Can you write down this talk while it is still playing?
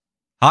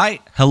Hi,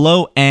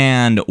 hello,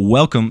 and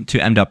welcome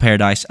to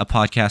M.Paradise, a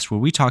podcast where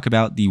we talk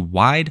about the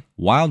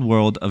wild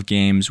world of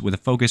games with a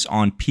focus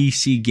on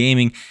PC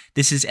gaming.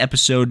 This is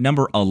episode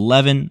number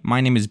 11.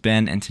 My name is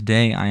Ben, and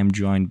today I am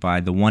joined by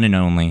the one and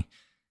only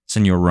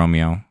Senor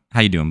Romeo. How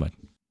you doing, bud?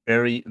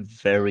 Very,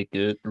 very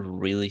good.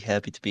 Really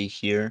happy to be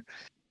here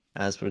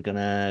as we're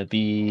gonna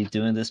be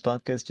doing this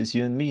podcast, just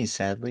you and me,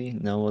 sadly.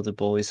 No other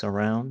boys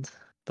around,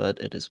 but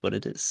it is what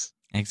it is.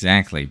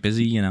 Exactly.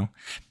 Busy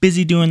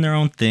doing their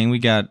own thing. We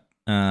got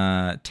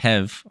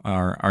Tev,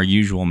 our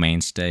usual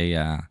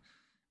mainstay,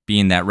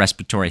 being that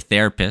respiratory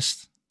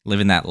therapist,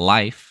 living that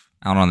life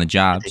out on the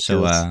job.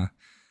 So Ridiculous.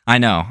 I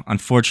know,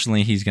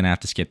 unfortunately, he's going to have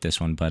to skip this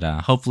one, but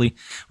hopefully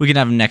we can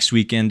have him next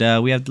week, and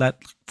we have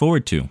that to look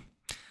forward to.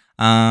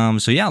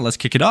 So yeah, let's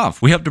kick it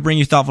off. We hope to bring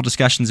you thoughtful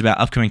discussions about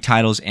upcoming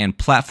titles and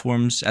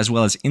platforms, as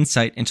well as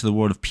insight into the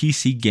world of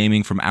PC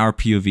gaming from our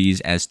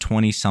POVs as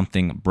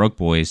 20-something broke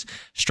boys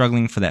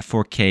struggling for that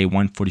 4K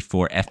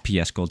 144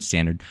 FPS gold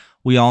standard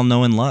we all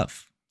know and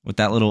love. With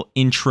that little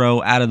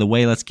intro out of the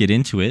way, let's get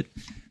into it.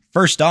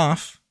 First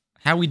off,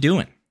 how we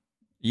doing?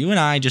 You and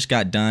I just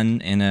got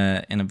done in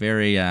a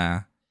very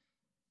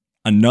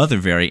another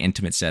very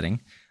intimate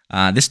setting.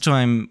 This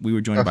time we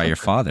were joined by your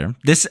father.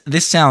 This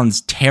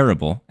sounds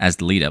terrible as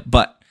the lead up,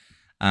 but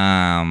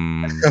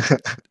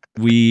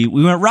we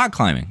went rock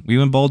climbing, we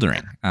went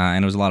bouldering,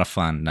 and it was a lot of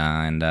fun.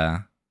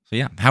 So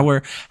yeah,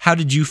 how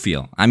did you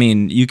feel? I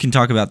mean, you can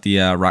talk about the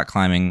rock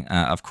climbing,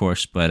 of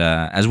course, but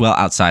as well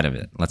outside of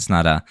it. Let's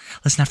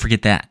not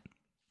forget that.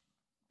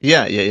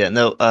 Yeah.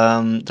 No,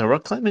 the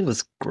rock climbing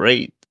was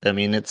great. I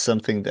mean, it's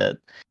something that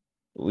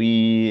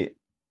we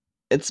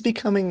it's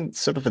becoming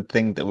sort of a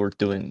thing that we're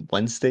doing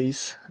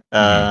Wednesdays,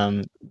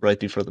 Mm-hmm. right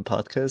before the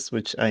podcast,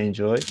 which I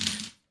enjoy.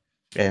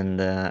 And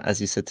as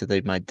you said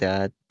today, my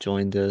dad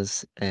joined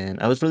us, and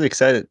I was really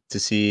excited to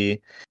see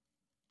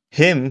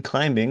him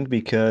climbing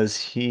because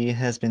he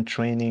has been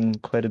training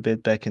quite a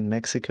bit back in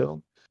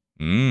Mexico,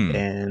 Mm.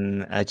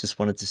 and I just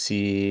wanted to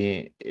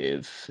see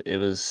if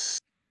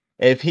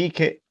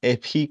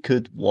he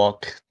could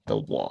walk the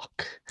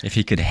walk. If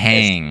he could Es-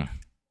 hang,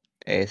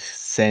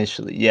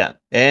 Essentially, yeah.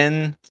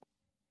 And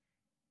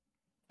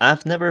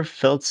I've never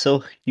felt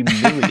so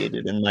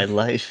humiliated in my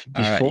life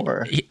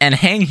before. and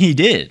hang he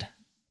did.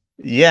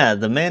 Yeah,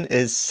 the man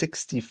is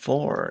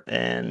 64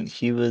 and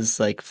he was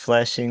like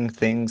flashing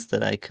things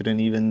that I couldn't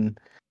even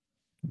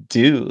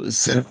do.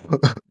 So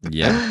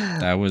Yeah,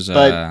 that was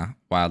but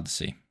wild to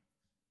see.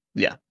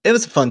 yeah, it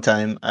was a fun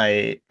time.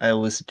 I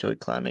always enjoyed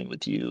climbing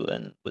with you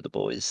and with the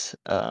boys.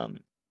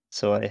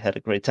 So I had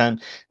a great time.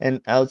 And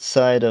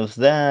outside of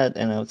that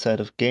and outside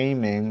of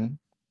gaming,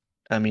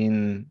 I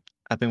mean,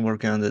 I've been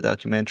working on the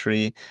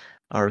documentary.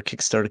 Our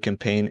Kickstarter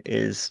campaign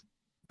is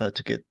about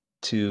to get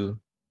to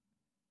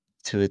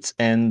its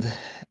end,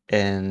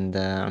 and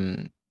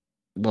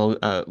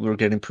we're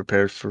getting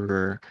prepared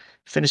for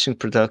finishing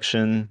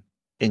production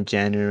in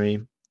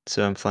January.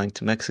 So I'm flying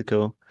to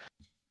Mexico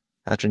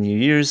after New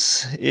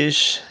Year's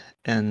ish,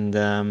 and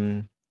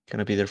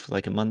gonna be there for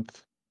like a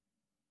month.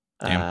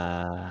 Damn.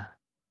 Uh,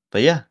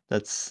 but yeah,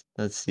 that's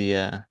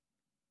the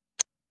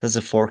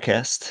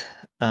forecast.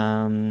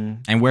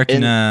 And where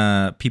can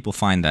And people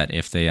find that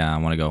if they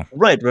want to go?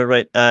 right.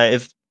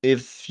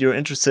 If you're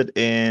interested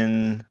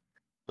in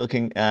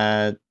looking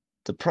at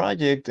the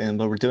project and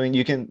what we're doing,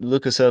 you can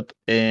look us up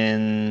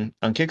in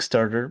on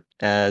Kickstarter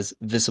as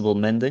Visible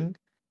Mending,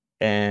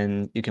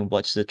 and you can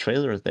watch the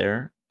trailer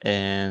there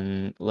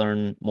and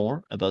learn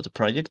more about the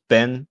project.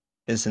 Ben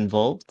is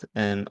involved,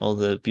 and all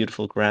the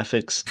beautiful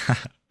graphics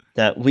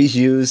that we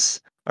use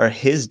are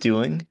his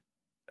doing.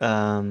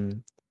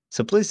 Um,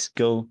 so please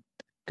go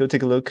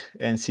take a look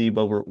and see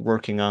what we're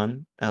working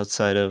on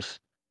outside of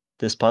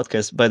this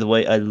podcast. By the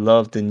way, I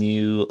love the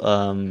new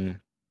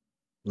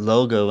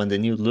logo and the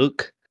new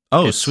look.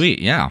 Oh, It's sweet.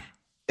 Yeah.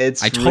 I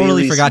it's totally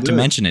really forgot to smooth.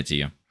 mention it to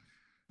you.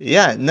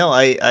 Yeah, no,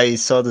 I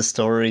saw the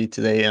story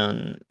today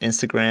on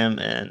Instagram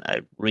and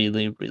I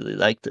really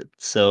liked it.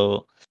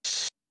 So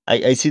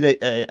I see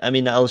that. I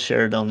mean, I'll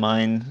share it on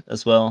mine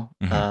as well.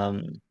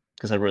 Hmm.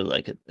 Because I really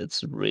like it.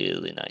 It's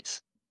really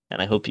nice,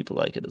 and I hope people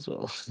like it as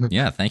well.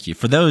 Yeah, thank you.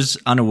 For those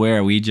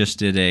unaware, we just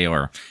did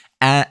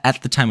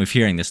at the time of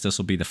hearing this, this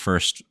will be the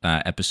first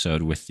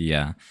episode with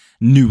the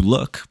new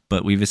look,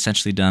 but we've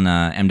essentially done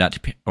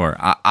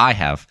I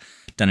have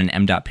done an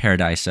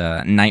M.Paradise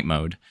night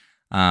mode.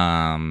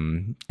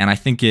 And I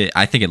think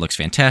it looks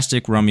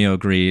fantastic. Romeo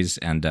agrees,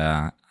 and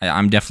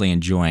I'm definitely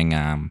enjoying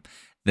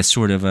the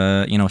sort of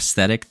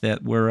aesthetic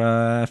that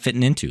we're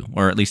fitting into,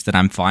 or at least that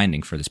I'm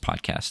finding for this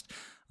podcast.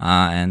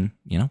 And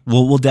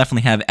we'll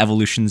definitely have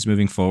evolutions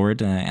moving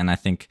forward. And I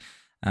think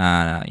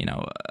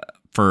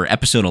for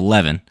episode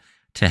 11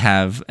 to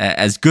have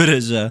as good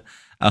as a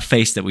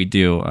face that we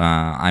do,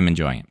 I'm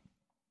enjoying it.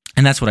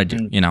 And that's what I do.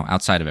 Mm,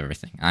 Outside of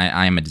everything,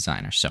 I am a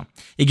designer, so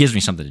it gives me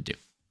something to do.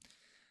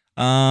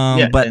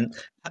 yeah, But and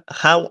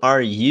how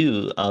are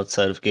you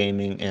outside of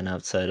gaming and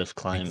outside of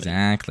climbing?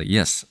 exactly,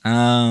 yes.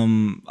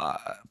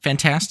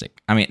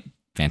 Fantastic. I mean,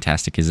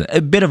 fantastic is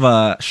a bit of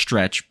a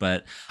stretch,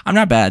 but I'm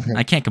not bad.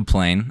 I can't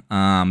complain.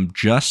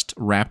 Just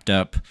wrapped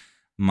up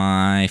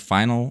my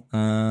final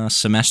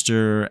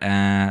semester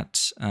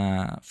at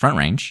Front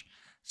Range.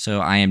 So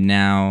I am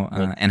now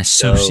an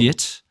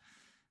associate,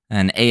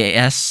 an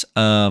AAS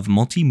of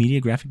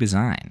multimedia graphic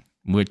design,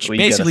 which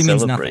basically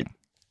means nothing.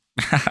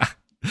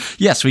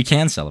 Yes, we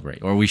can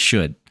celebrate, or we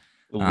should.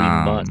 We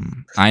must.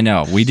 I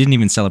know. We didn't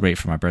even celebrate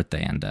for my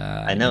birthday, and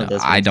I know.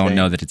 I don't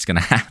know that it's going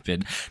to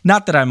happen.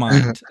 Not that I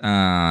mind.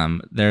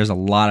 There's a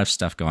lot of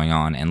stuff going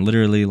on, and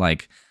literally,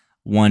 like,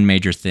 one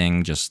major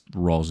thing just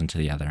rolls into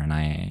the other, and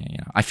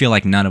I feel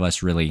like none of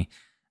us really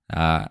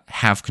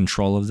have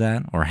control of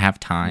that or have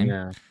time.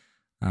 Yeah.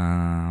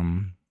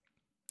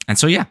 And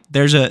so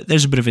there's a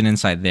bit of an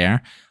insight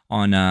there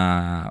on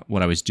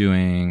what I was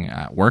doing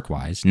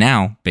work-wise.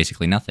 Now,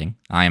 basically nothing.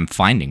 I am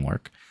finding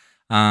work,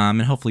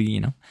 and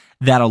hopefully,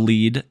 that'll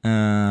lead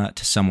to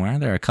somewhere.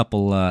 There are a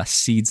couple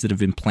seeds that have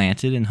been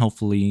planted, and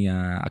hopefully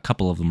a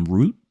couple of them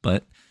root.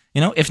 But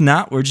if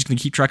not, we're just gonna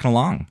keep trucking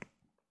along.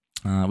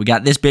 We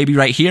got this baby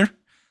right here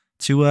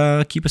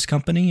to keep us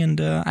company,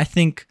 and I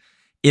think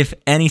if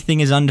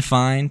anything is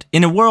undefined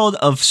in a world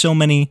of so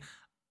many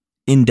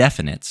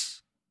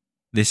indefinites,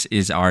 this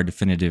is our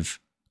definitive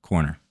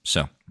corner.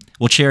 So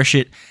we'll cherish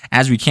it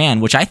as we can,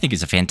 which I think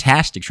is a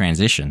fantastic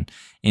transition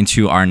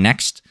into our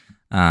next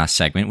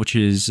segment, which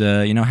is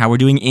how we're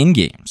doing in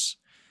games.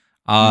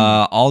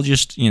 I'll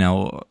just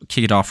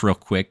kick it off real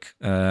quick,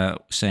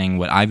 saying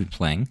what I've been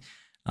playing,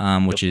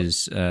 which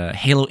is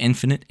Halo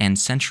Infinite and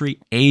Century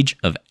Age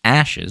of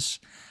Ashes.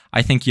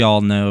 I think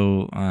y'all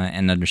know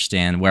and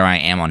understand where I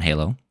am on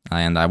Halo,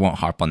 and I won't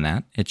harp on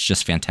that. It's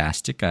just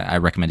fantastic. I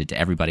recommend it to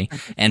everybody.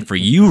 And for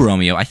you,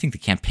 Romeo, I think the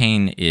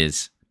campaign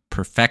is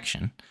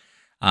perfection.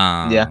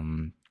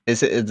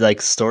 Is it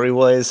like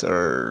story-wise,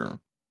 or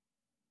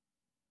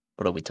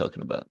what are we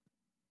talking about?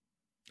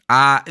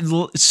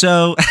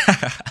 So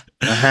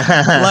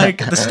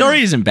like, the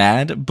story isn't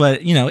bad,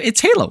 but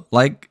it's Halo.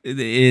 Like,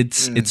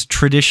 it's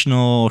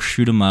traditional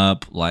shoot 'em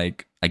up,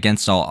 like,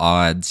 against all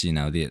odds.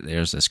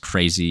 There's this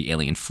crazy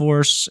alien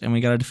force, and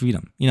we gotta defeat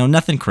them.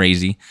 Nothing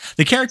crazy.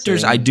 The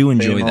characters I do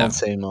enjoy, though.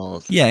 Same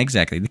old. Yeah,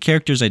 exactly. The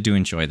characters I do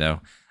enjoy,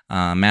 though.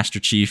 Master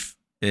Chief,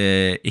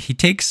 he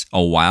takes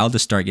a while to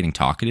start getting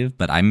talkative,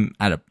 but I'm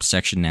at a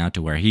section now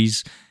to where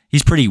he's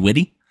pretty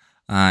witty,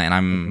 and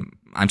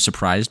I'm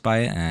surprised by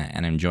it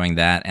and enjoying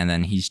that. And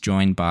then he's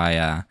joined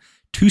by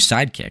 2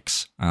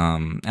 sidekicks,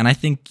 and I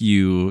think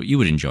you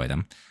would enjoy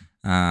them.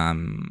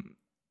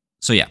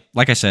 So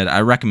like I said,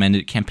 I recommend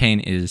it. Campaign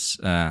is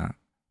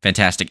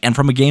fantastic, and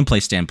from a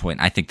gameplay standpoint,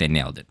 I think they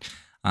nailed it.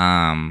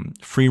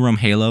 Free roam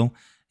Halo,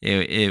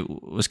 it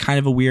was kind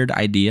of a weird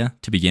idea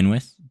to begin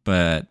with,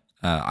 but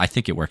I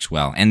think it works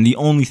well. And the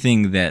only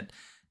thing that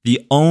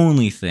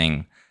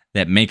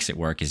makes it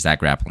work is that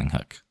grappling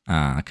hook.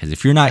 Because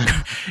if you don't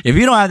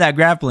have that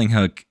grappling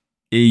hook,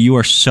 you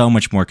are so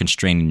much more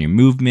constrained in your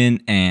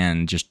movement,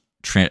 and just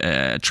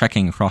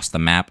trekking across the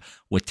map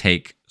would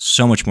take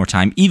so much more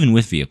time, even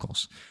with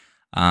vehicles.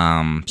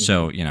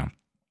 So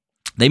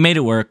they made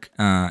it work,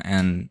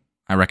 and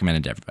I recommend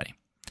it to everybody.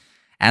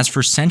 As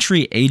for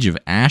Century Age of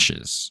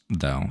Ashes,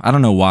 though, I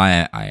don't know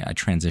why I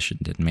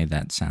transitioned and made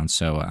that sound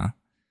so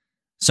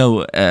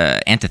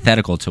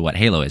antithetical to what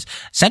Halo is.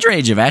 Century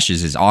Age of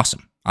Ashes is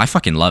awesome. I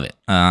fucking love it.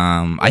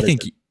 I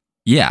think,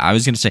 I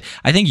was going to say,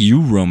 I think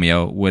you,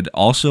 Romeo,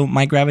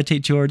 might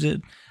gravitate towards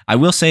it. I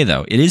will say,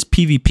 though, it is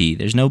PvP.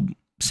 There's no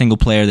single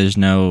player. There's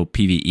no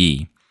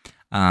PvE.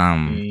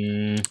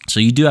 So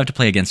you do have to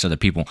play against other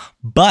people.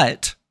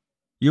 But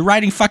you're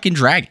riding fucking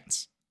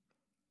dragons.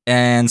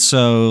 And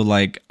so,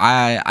 like,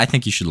 I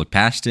think you should look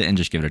past it and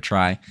just give it a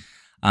try.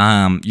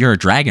 You're a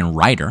dragon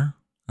rider,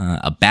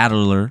 a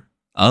battler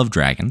of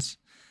dragons.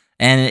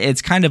 And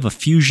it's kind of a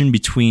fusion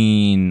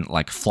between,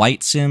 like,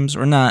 flight sims,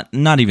 or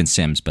not even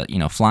sims, but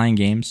flying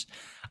games,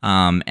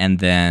 and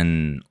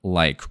then,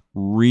 like,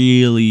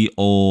 really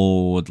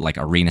old, like,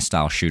 arena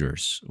style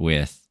shooters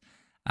with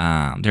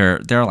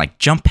there are like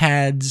jump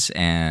pads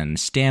and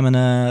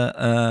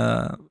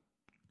stamina.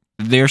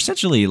 They're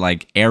essentially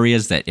like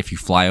areas that if you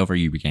fly over,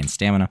 you regain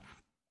stamina.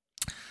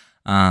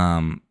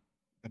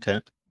 Okay.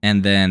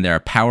 And then there are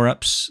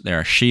power-ups, there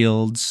are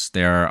shields,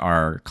 there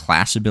are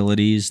class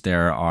abilities,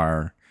 there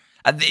are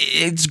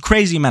it's a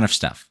crazy amount of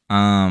stuff.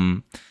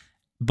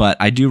 But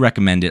I do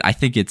recommend it. I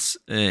think it's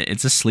a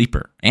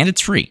sleeper, and it's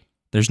free.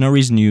 There's no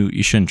reason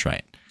you shouldn't try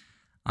it.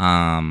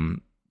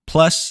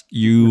 Plus,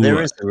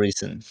 there is a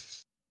reason.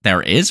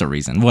 There is a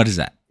reason. What is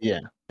that? Yeah,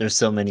 there's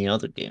so many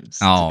other games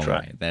to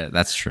try. Right.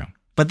 That's true.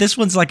 But this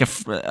one's like a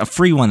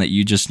free one that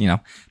you just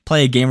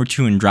play a game or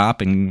two and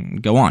drop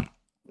and go on.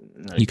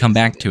 You come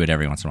back to it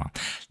every once in a while.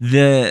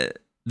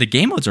 The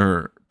game modes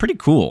are pretty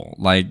cool.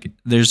 Like,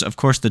 there's of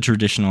course the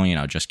traditional,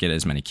 just get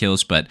as many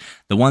kills, but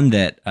the one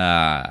that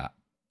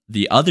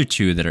the other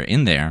two that are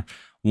in there,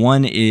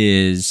 one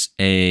is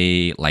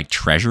a like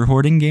treasure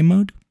hoarding game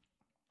mode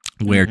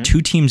where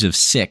 2 teams of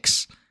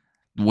 6,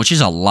 which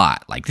is a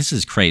lot. Like, this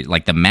is crazy.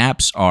 Like, the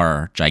maps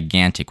are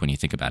gigantic when you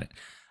think about it.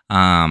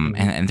 Mhm.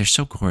 And they're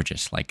so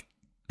gorgeous. Like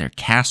they're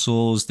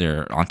castles,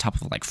 they're on top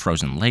of like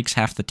frozen lakes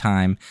half the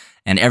time,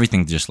 and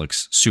everything just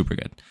looks super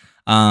good.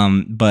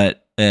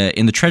 But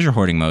in the treasure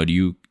hoarding mode,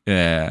 you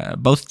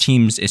both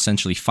teams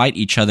essentially fight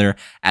each other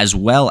as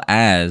well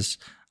as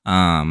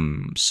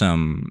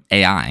some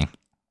AI.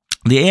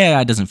 The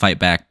AI doesn't fight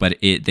back, but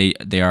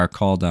they are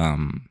called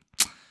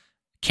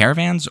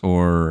caravans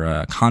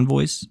or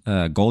convoys,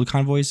 gold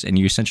convoys, and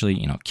you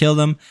essentially kill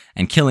them,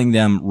 and killing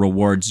them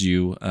rewards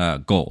you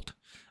gold,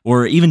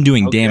 or even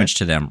doing Okay. damage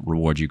to them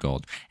rewards you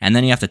gold, and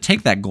then you have to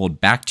take that gold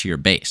back to your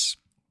base,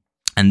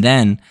 and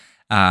then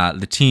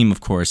the team,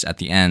 of course, at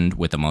the end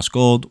with the most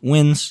gold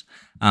wins.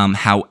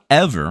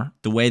 However,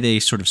 the way they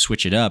sort of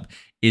switch it up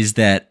is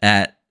that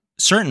at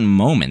certain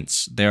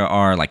moments there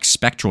are like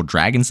spectral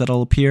dragons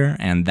that'll appear,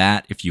 and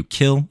that if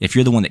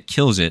you're the one that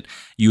kills it,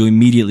 you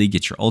immediately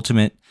get your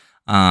ultimate.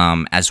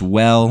 As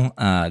well,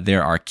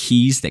 there are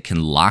keys that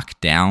can lock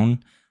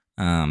down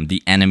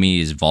the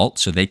enemy's vault,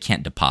 so they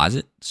can't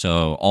deposit.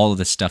 So all of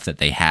the stuff that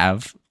they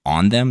have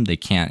on them, they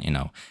can't,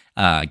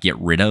 get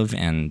rid of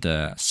and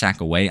sack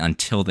away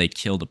until they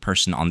kill the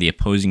person on the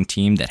opposing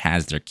team that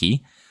has their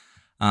key.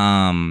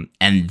 And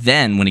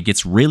then when it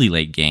gets really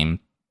late game,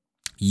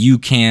 you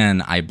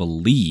can, I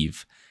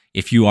believe,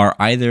 if you are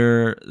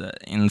either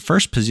in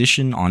first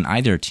position on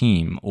either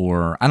team,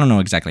 or I don't know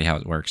exactly how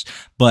it works,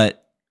 but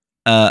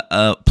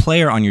a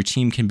player on your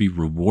team can be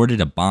rewarded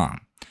a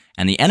bomb.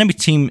 And the enemy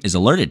team is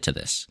alerted to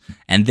this,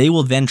 and they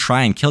will then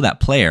try and kill that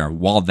player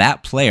while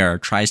that player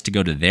tries to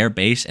go to their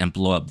base and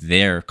blow up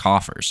their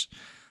coffers.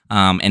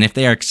 And if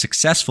they are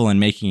successful in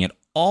making it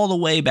all the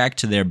way back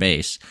to their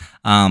base,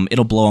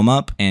 it'll blow them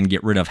up and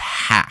get rid of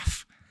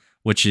half,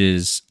 which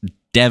is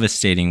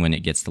devastating when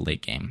it gets to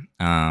late game.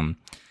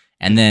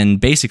 And then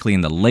basically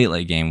in the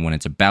late game, when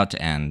it's about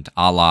to end,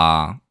 a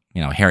la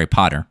Harry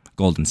Potter,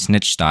 Golden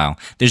Snitch style,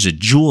 there's a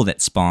jewel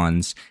that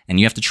spawns, and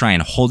you have to try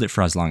and hold it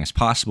for as long as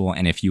possible.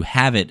 And if you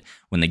have it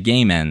when the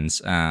game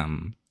ends,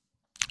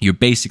 you're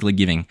basically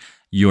giving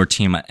your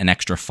team an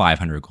extra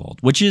 500 gold,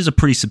 which is a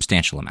pretty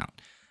substantial amount.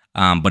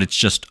 But it's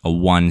just a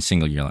one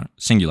singular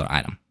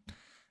item.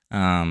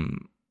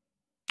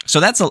 So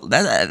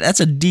that's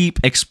a deep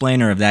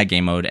explainer of that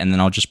game mode, and then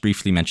I'll just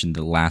briefly mention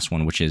the last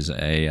one, which is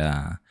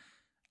a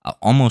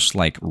almost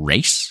like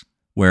race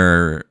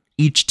where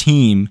each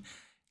team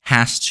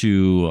has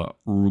to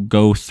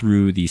go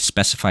through the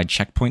specified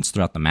checkpoints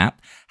throughout the map.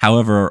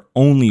 However,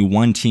 only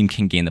one team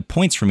can gain the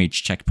points from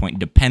each checkpoint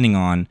depending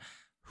on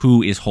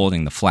who is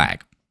holding the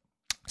flag.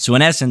 So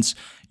in essence,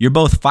 you're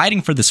both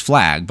fighting for this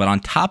flag, but on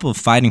top of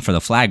fighting for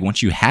the flag,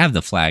 once you have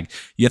the flag,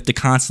 you have to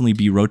constantly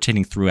be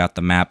rotating throughout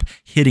the map,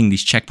 hitting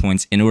these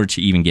checkpoints in order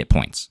to even get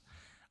points.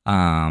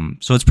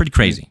 So it's pretty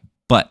crazy,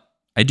 but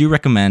I do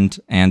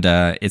recommend, and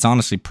it's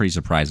honestly pretty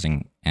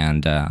surprising.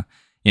 And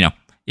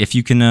if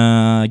you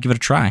can give it a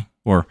try,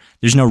 or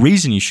there's no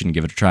reason you shouldn't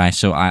give it a try.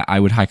 So I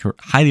would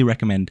highly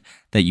recommend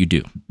that you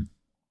do.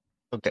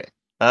 Okay.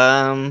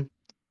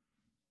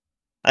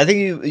 I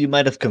think you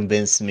might have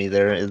convinced me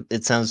there.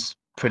 It sounds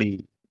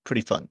pretty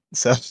fun.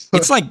 So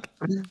It's like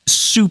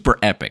super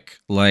epic.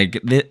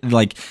 Like that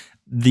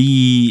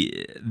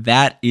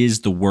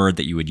is the word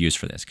that you would use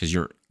for this, because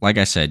like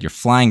I said, you're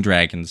flying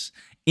dragons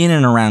in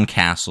and around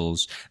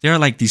castles. There are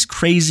like these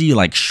crazy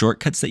like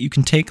shortcuts that you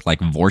can take, like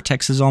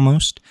vortexes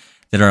almost,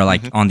 that are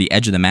like Mhm. on the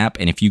edge of the map.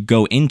 And if you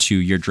go into,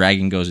 your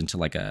dragon goes into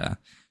like a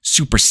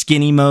super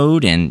skinny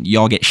mode, and you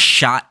all get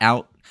shot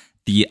out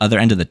the other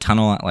end of the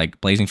tunnel at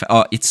like blazing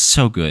oh, it's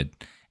so good.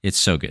 It's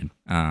so good.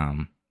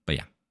 But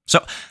yeah.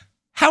 So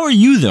how are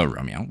you though,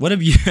 Romeo? What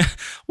have you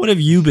what have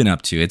you been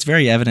up to? It's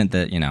very evident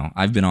that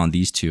I've been on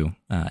these two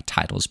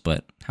titles,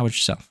 but how about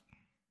yourself?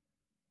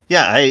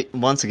 Yeah, I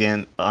once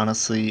again,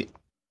 honestly,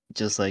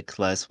 just like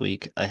last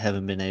week, I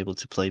haven't been able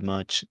to play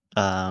much.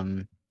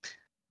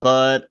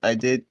 But I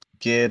did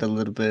get a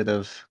little bit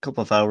of a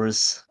couple of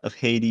hours of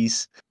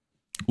Hades,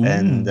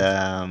 and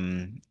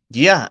Ooh.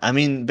 yeah, I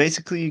mean,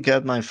 basically, you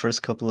got my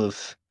first couple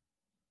of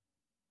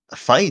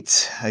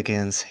fights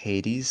against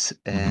Hades,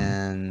 Mm-hmm.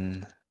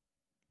 and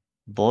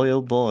boy,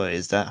 oh boy,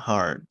 is that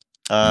hard.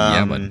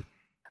 Yeah, bud.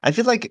 I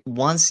feel like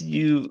once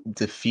you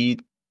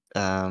defeat,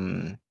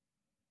 um,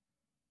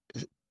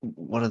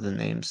 what are the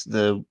names?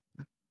 The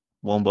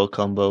Wombo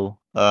Combo.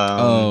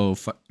 Oh,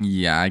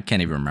 yeah, I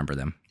can't even remember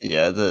them.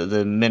 Yeah,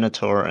 the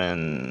Minotaur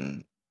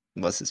and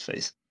what's his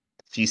face?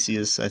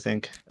 Theseus, I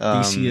think.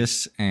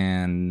 Theseus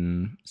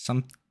and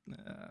some.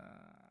 Uh,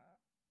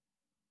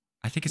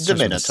 I think it The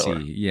starts with a C.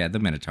 Minotaur. Yeah, the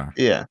Minotaur.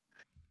 Yeah.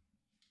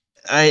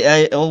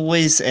 I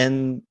always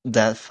end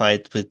that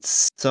fight with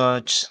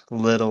such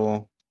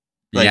little,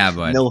 Yeah, like,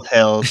 bud. no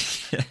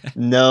health,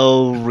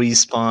 no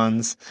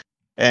respawns,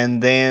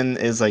 and then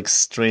it's like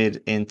straight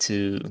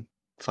into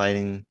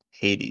fighting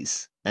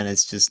Hades, and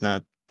it's just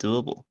not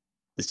doable.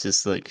 It's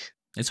just like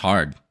It's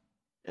hard.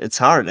 it's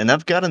hard, and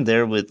I've gotten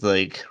there with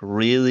like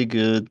really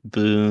good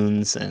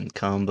boons and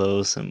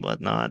combos and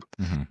whatnot,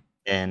 Hmm.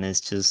 and it's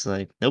just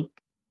like, nope,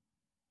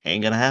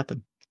 ain't gonna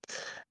happen.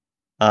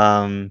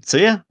 So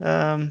yeah,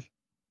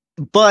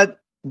 but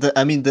the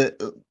I mean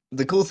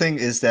the cool thing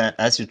is that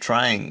as you're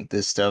trying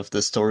this stuff,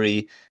 the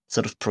story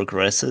sort of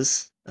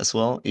progresses as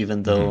well, even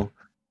Hmm. though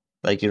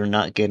like you're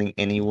not getting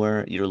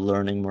anywhere, you're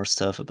learning more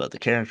stuff about the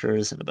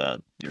characters and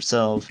about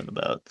yourself and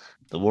about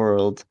the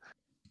world.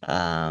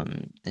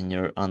 And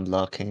you're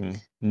unlocking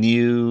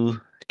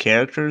new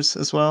characters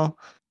as well,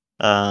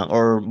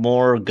 or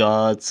more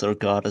gods or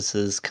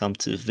goddesses come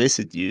to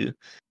visit you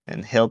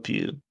and help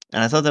you.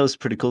 And I thought that was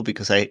pretty cool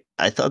because I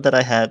thought that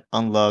I had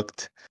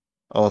unlocked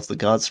all of the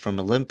gods from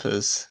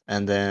Olympus,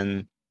 and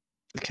then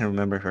I can't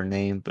remember her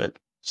name, but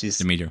she's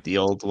Demeter. the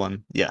old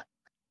one. Yeah,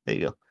 there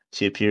you go.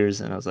 She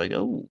appears, and I was like,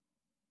 oh,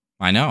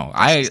 I know.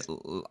 that's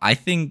I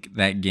think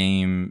that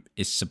game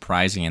is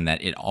surprising in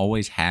that it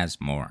always has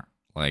more.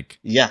 Like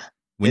yeah,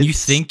 when you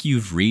it's think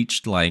you've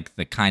reached like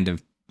the kind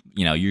of,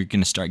 you're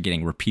going to start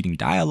getting repeating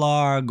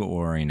dialogue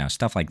or,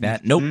 stuff like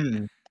that. Nope.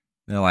 mhm,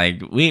 They're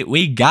like,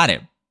 we got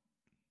it.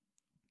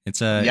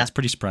 yeah, It's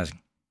pretty surprising.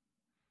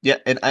 yeah.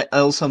 And I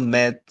also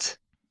met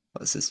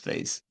what's his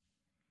face,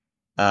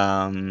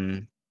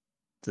 um,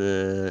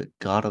 the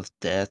god of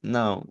death.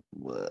 No,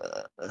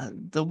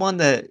 the one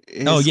that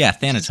Oh is yeah,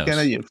 just kind of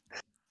Thanatos. you,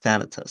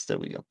 Thanatos. There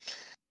we go.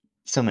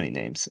 So many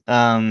names.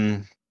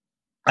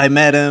 I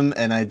met him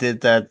and I did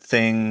that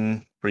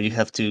thing where you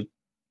have to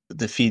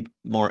defeat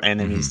more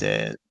enemies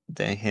Hmm.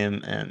 than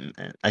him, and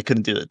I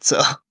couldn't do it, so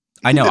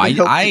I he know. didn't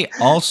help me. I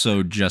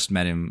also just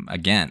met him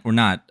again, or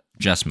not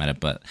just met him,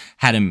 but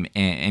had him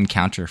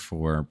encounter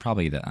for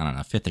probably the, I don't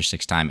know, fifth or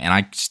sixth time, and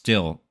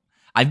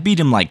I've beat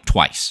him like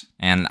twice,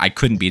 and I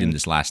couldn't beat him Mhm.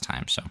 this last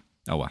time. So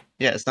oh well.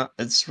 Yeah,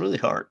 it's really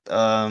hard.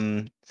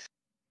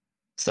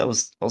 So I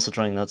was also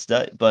trying not to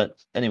die, but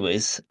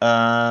anyways,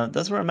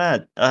 that's where I'm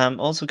at.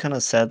 I'm also kind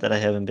of sad that I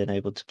haven't been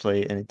able to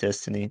play any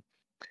Destiny.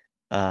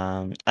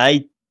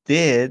 I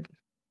did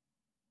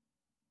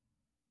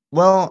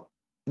well.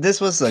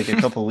 This was like a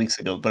couple weeks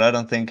ago, but I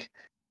don't think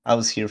I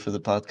was here for the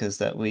podcast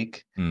that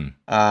week. Mm.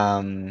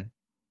 Um,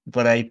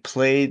 but I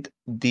played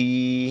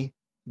the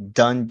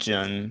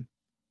dungeon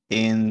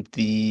in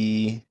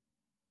the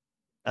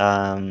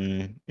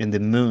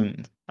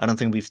moon. I don't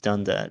think we've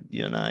done that,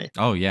 you and I.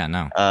 Oh yeah,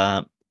 no,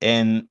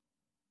 And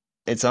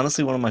it's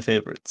honestly one of my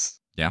favorites.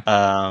 yeah.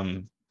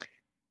 Um,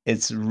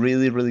 it's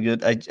really, really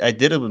good. I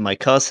did it with my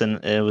cousin.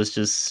 It was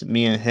just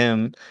me and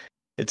him.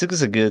 It took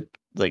us a good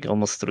like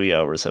almost 3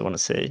 hours, I want to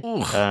say, Ooh.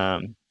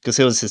 because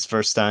it was his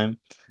first time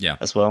Yeah.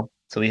 as well,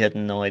 so we had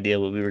no idea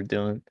what we were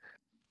doing.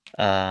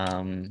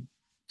 Um,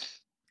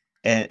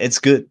 and it's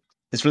good.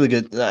 It's really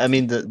good. I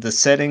mean, the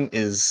setting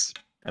is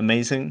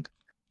amazing.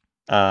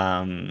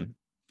 Um,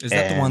 Is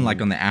that the one like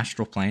and on the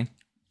astral plane?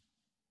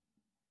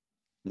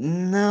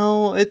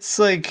 no, it's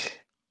like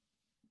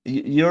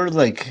you're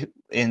like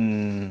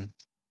in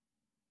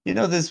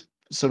this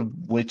sort of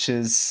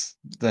witches,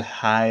 the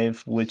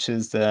hive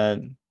witches that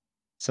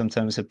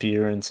sometimes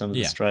appear in some of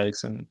the Yeah.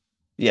 strikes, and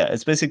yeah,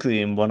 it's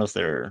basically in one of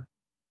their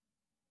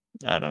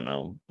I don't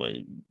know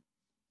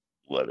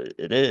what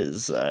it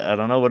is. I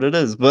don't know what it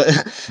is, but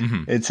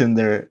Hmm. it's in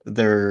their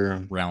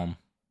Realm.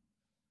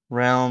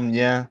 realm.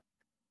 Yeah,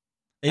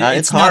 it's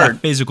It's not a hard.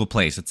 physical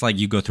place. It's like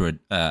you go through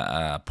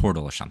a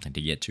portal or something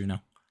to get to. No.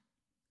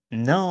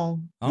 No,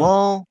 Oh.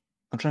 well,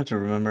 I'm trying to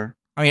remember.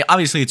 I mean,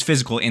 obviously it's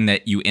physical in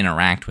that you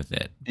interact with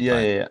it, Yeah, but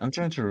yeah, yeah. I'm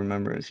trying to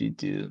remember if you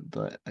do,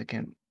 but I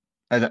can't.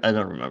 I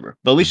don't remember.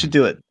 But we should mhm.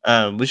 do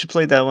it. We should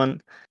play that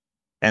one.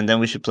 And then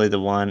we should play the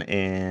one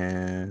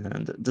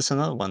and there's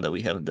another one that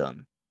we haven't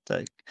done,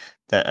 like,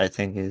 that I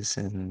think is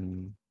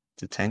in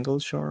the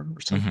Tangled Shore or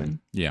Mhm. something.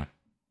 Yeah.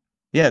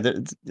 Yeah,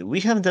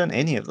 we haven't done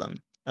any of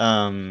them.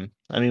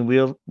 I mean,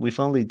 we've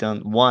only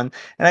done one,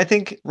 and I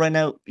think right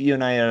now you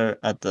and I are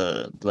at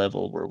the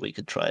level where we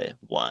could try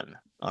one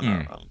on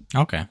our Mm. own,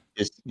 Okay.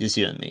 just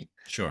you and me.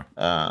 Sure.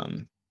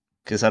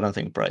 Because I don't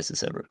think Bryce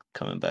is ever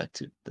coming back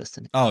to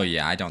Destiny, Oh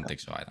yeah, I don't uh,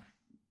 think so either.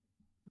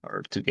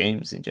 or to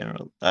games in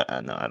general. No,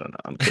 I don't know.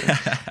 I'm kidding,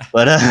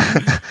 but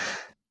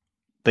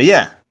but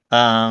yeah,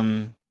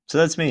 so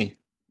that's me.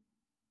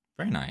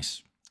 Very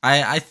nice.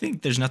 I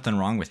think there's nothing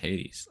wrong with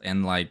Hades,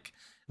 and like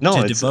No,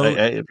 to it's devote.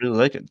 I really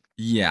like it.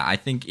 Yeah, I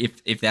think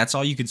if that's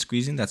all you can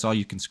squeeze in, that's all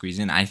you can squeeze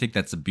in. I think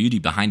that's the beauty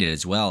behind it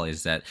as well,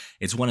 is that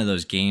it's one of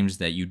those games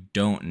that you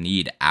don't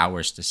need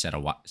hours to set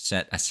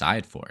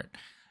aside for it.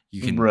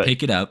 You can Right.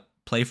 pick it up,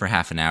 play for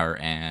half an hour,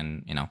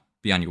 and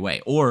be on your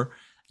way. Or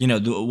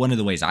one of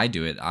the ways I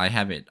do it, I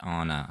have it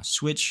on a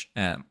Switch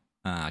at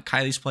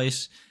Kylie's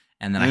place,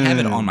 and then I have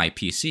it on Mm. my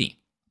PC.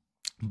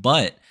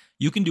 But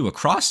you can do a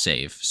cross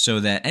save so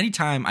that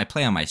anytime I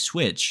play on my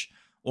Switch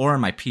or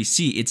on my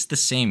PC, it's the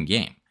same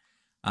game,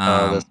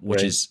 Oh, that's which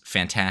great. is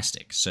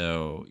fantastic.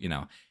 So,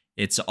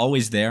 it's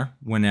always there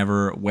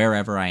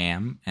wherever I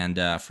am. And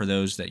for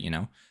those that,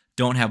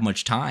 don't have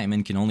much time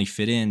and can only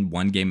fit in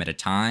one game at a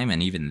time,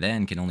 and even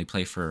then can only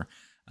play for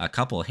a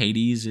couple,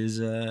 Hades is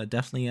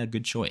definitely a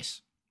good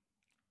choice.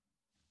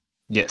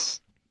 Yes.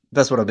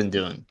 That's what I've been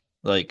doing.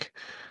 Like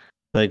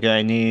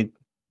I need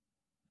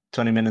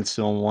 20 minutes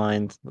to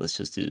unwind. Let's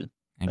just do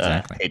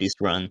Exactly. Hades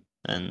run,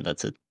 and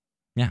that's it.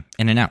 Yeah.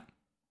 In and out.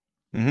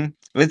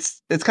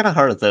 It's kind of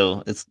hard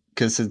though. It's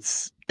because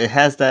it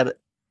has that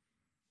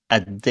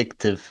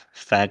addictive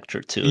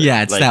factor to it.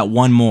 Yeah, it's Like that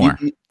one you, more.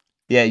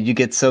 yeah, you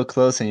get so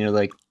close and you're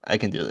like, I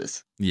can do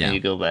this, and Yeah. you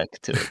go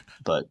back to it,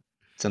 but And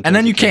sometimes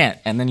then you you can't.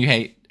 can't, and then you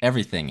hate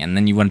everything, and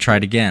then you want to try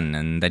it Yeah. again,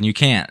 and then you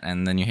can't,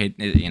 and then you hate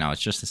it.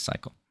 It's just a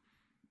cycle,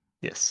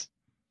 Yes,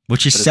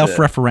 which is but it's a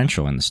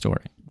self-referential in the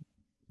story.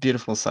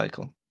 beautiful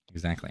cycle.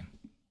 Exactly.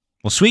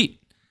 Well,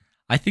 sweet.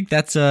 I think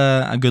that's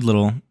a good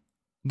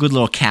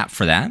little cap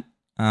for that.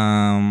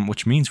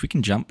 Which means we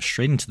can jump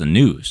straight into the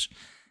news.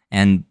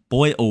 And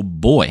boy, oh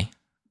boy,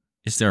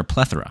 is there a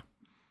plethora.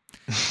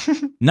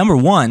 Number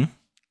one,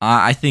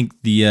 I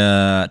think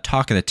the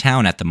talk of the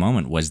town at the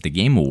moment was the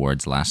Game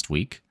Awards last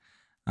week.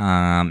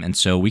 And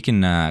so we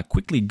can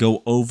quickly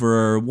go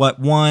over what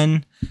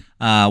won,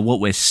 what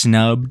was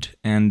snubbed,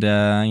 and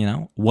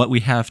what we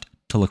have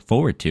to look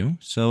forward to.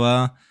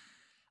 So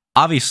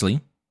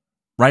obviously,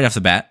 right off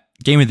the bat,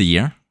 Game of the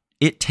Year,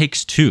 It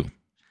Takes Two.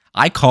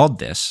 I called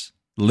this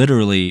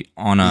literally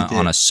on You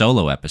a did.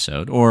 solo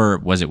episode, or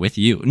was it with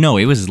you? No,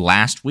 it was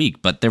last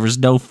week, but there was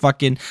no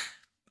fucking.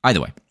 Either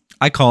way,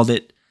 I called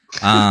it.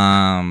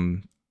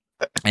 And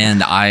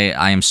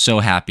I am so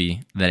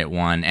happy that it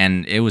won,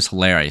 and it was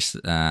hilarious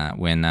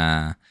when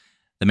the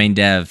main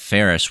dev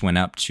Ferris went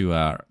up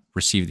to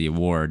receive the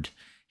award.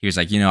 He was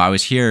like, I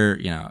was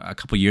here, a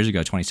couple years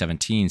ago,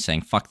 2017,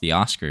 saying "fuck the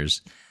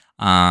Oscars,"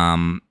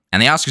 and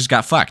the Oscars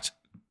got fucked,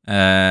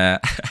 and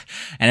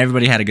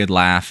everybody had a good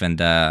laugh, and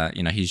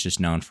he's just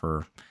known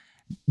for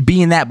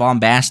being that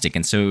bombastic,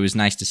 and so it was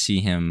nice to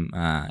see him,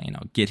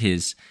 get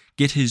his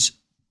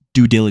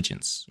due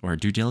diligence,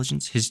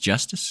 his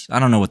justice. I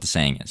don't know what the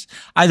saying is.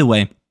 Either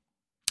way,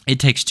 It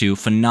Takes Two,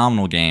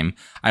 phenomenal game.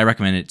 I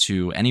recommend it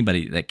to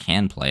anybody that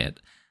can play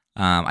it.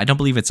 I don't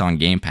believe it's on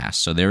Game Pass,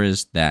 so there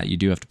is that. You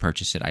do have to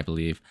purchase it, I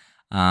believe.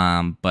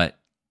 But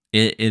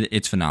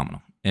it's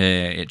phenomenal.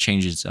 It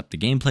changes up the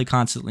gameplay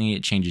constantly.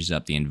 It changes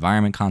up the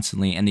environment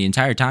constantly, and the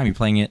entire time you're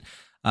playing it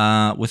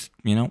with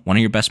one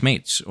of your best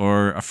mates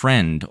or a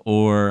friend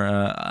or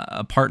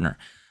a partner,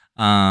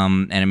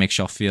 and it makes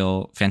y'all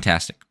feel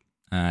fantastic.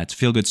 It's a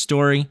feel-good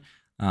story,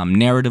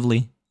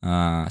 narratively.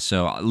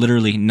 So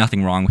literally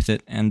nothing wrong with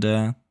it,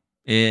 and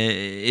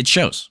it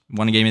shows.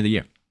 Won a Game of the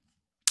Year.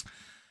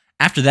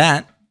 After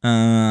that,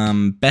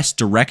 best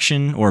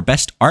direction or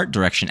best art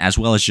direction, as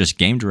well as just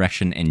game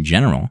direction in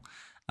general.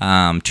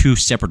 Two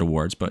separate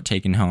awards, but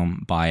taken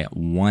home by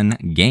one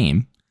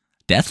game,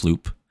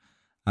 Deathloop.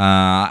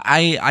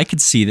 I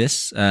could see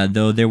this,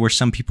 though there were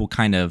some people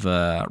kind of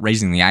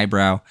raising the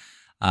eyebrow,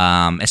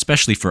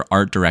 especially for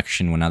art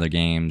direction when other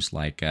games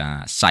like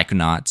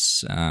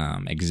Psychonauts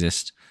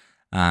exist,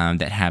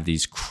 that have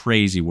these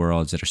crazy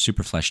worlds that are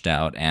super fleshed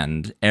out,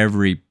 and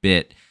every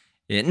bit.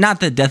 Not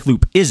that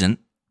Deathloop isn't,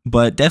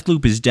 but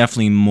Deathloop is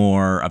definitely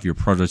more of your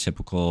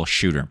prototypical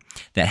shooter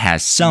that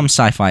has some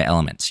sci-fi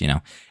elements.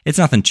 It's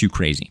nothing too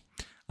crazy,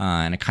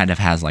 and it kind of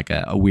has like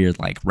a weird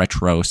like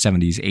retro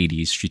 70s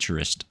 80s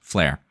futurist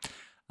flair.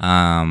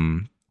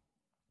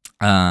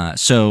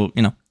 So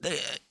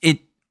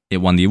it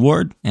won the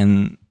award,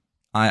 and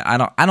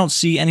I don't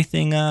see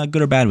anything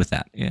good or bad with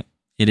that.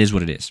 It is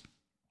what it is.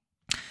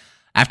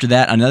 After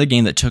that, another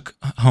game that took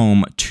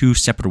home two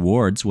separate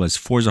awards was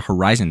Forza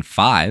Horizon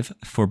 5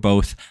 for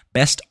both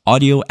Best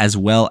Audio as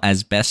well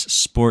as Best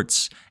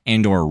Sports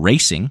and or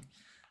Racing,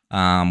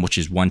 which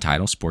is one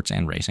title, Sports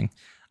and Racing.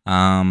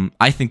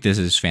 I think this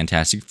is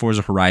fantastic.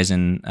 Forza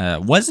Horizon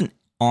wasn't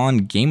on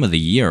Game of the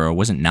Year or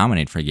wasn't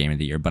nominated for a Game of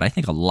the Year, but I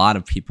think a lot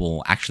of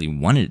people actually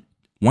wanted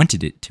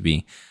it to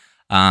be,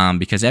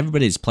 because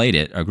everybody that's played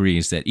it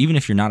agrees that even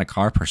if you're not a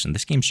car person,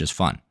 this game's just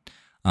fun.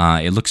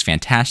 It looks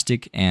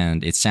fantastic,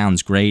 and it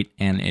sounds great,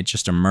 and it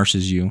just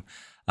immerses you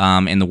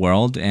in the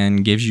world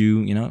and gives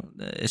you,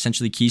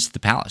 essentially keys to the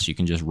palace. You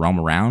can just roam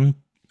around,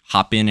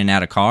 hop in and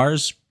out of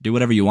cars, do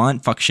whatever you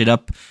want, fuck shit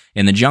up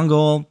in the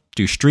jungle,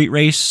 do street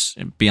race,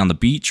 be on the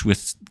beach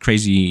with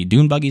crazy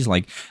dune buggies.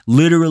 Like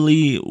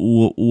literally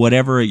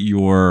whatever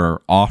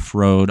your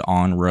off-road,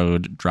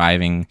 on-road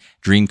driving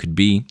dream could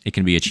be, it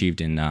can be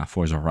achieved in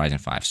Forza Horizon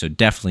 5. So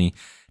definitely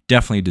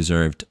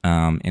deserved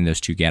in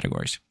those two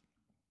categories.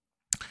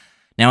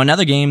 Now,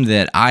 another game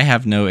that I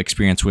have no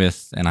experience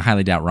with, and I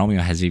highly doubt Romeo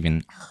has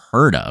even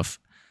heard of,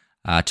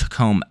 took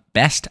home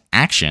Best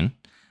Action.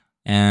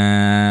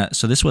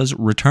 So this was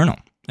Returnal,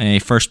 a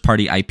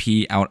first-party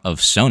IP out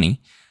of Sony.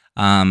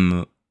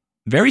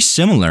 Very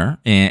similar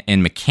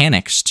in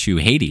mechanics to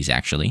Hades,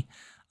 actually.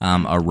 A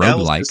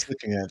roguelike. I was just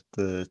looking at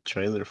the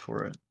trailer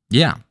for it.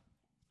 Yeah.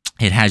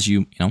 It has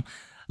you,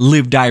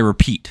 live, die,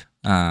 repeat,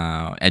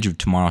 Edge of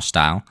Tomorrow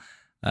style.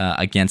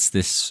 Against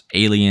this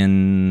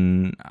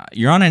alien,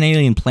 you're on an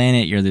alien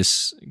planet. You're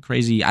this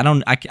crazy. I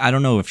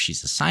don't know if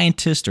she's a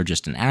scientist or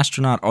just an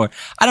astronaut, or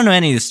I don't know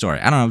any of the story.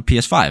 I don't know.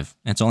 PS5.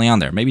 It's only on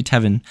there. Maybe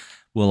Tevin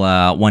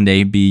will one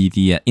day be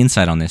the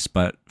insight on this.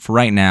 But for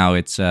right now,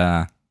 it's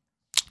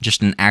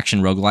just an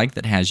action roguelike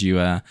that has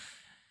you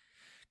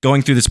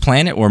going through this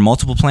planet or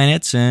multiple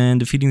planets and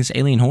defeating this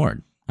alien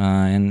horde.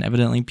 And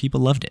evidently,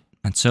 people loved it.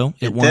 And so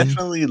it It won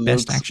definitely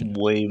Best looks Action.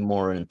 way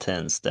more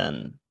intense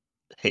than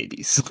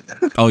Hades.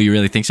 Oh, you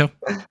really think so?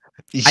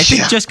 I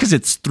think Yeah. just because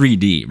it's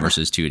 3D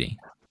versus 2D.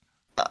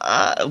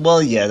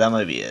 Well, yeah, that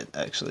might be it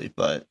actually,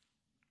 but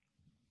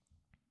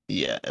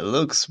yeah, it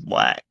looks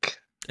whack.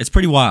 It's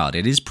pretty wild.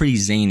 It is pretty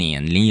zany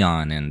and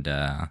neon, and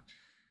I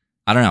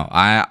don't know.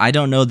 I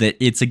don't know that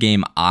it's a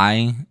game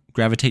I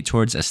gravitate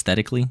towards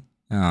aesthetically.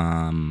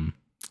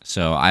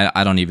 So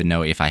I don't even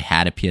know if I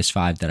had a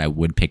PS5 that I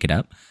would pick it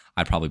up.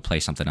 I'd probably play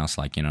something else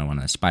like, one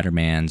of the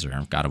Spider-Mans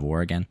or God of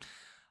War again.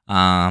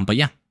 But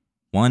yeah,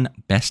 won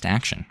Best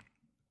Action.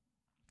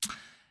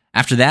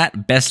 After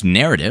that, Best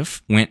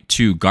Narrative went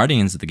to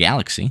Guardians of the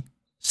Galaxy.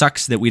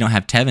 Sucks that we don't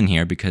have Tevin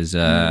here because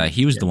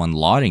he was the one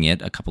lauding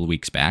it a couple of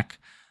weeks back.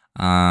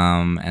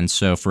 And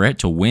so for it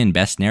to win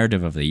Best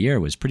Narrative of the Year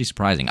was pretty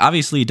surprising.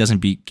 Obviously, it doesn't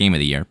beat Game of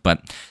the Year,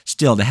 but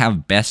still to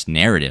have Best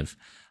Narrative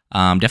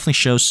definitely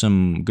shows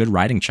some good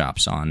writing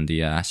chops on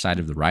the side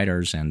of the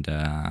writers and,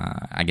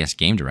 I guess,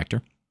 game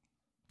director.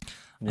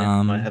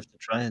 Yeah, might have to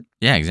try it.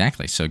 Yeah,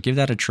 exactly. So give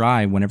that a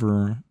try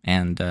whenever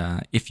and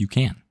if you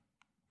can.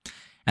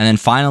 And then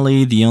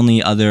finally, the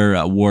only other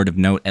award of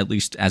note, at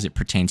least as it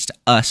pertains to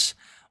us,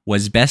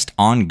 was Best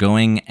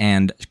Ongoing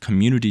and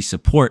Community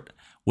Support,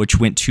 which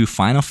went to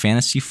Final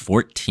Fantasy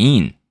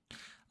XIV.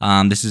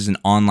 This is an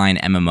online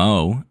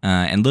MMO,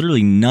 and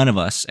literally none of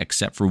us,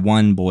 except for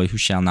one boy who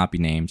shall not be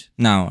named.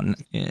 No,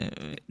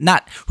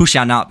 not who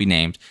shall not be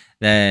named.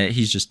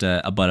 He's just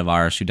a bud of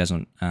ours who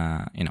doesn't,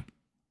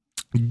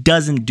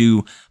 doesn't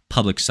do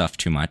public stuff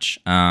too much.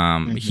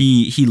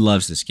 He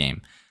loves this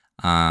game.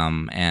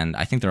 And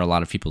I think there are a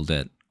lot of people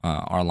that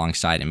are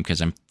alongside him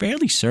because I'm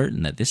fairly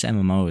certain that this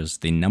MMO is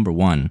the number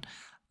one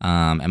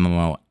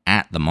MMO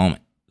at the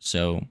moment.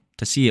 So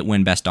to see it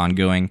win Best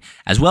Ongoing,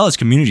 as well as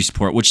community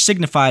support, which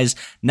signifies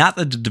not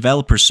that the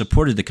developers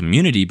supported the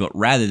community, but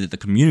rather that the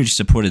community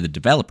supported the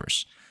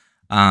developers.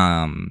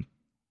 I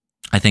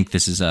think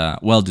this is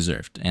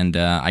well-deserved. And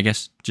I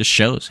guess just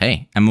shows,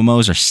 hey,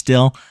 MMOs are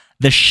still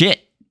the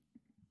shit.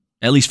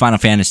 At least Final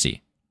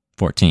Fantasy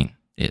 14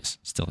 is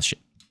still the shit.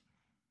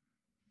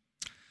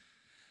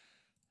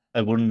 I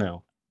wouldn't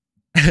know.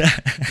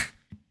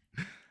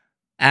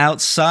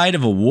 Outside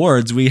of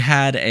awards, we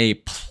had a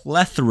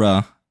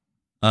plethora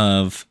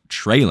of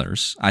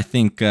trailers. I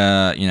think,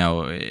 Game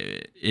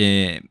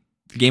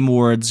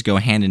Awards go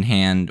hand in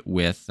hand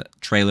with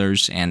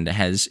trailers and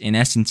has, in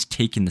essence,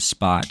 taken the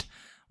spot,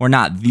 or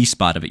not the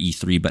spot of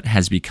E3, but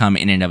has become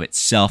in and of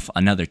itself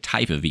another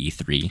type of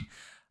E3.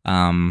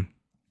 And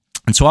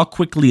so I'll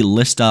quickly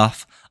list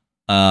off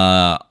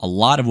a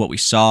lot of what we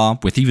saw,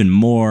 with even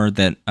more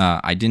that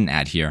I didn't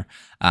add here.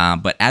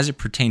 But as it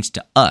pertains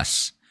to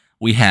us,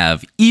 we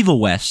have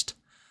Evil West,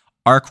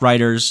 Arc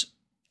Riders,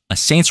 a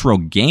Saints Row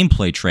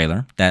gameplay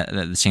trailer, that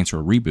the Saints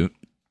Row reboot,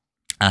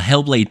 a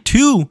Hellblade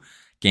 2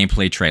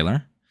 gameplay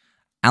trailer,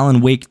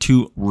 Alan Wake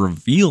 2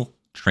 reveal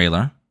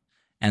trailer,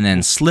 and then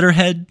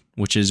Slitterhead,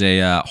 which is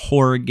a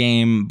horror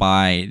game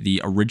by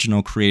the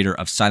original creator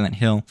of Silent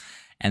Hill,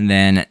 and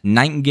then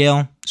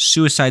Nightingale,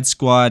 Suicide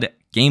Squad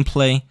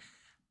gameplay,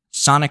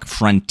 Sonic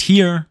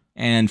Frontier,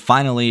 and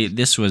finally,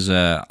 this was,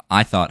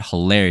 I thought,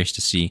 hilarious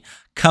to see,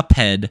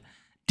 Cuphead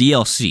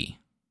DLC,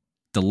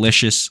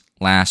 Delicious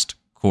Last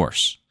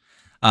Course.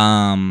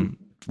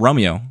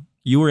 Romeo,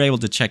 you were able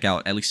to check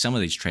out at least some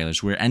of these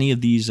trailers. Were any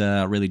of these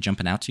really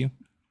jumping out to you?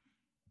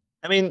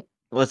 I mean,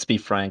 let's be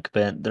frank,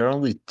 Ben. There are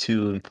only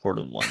two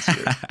important ones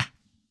here.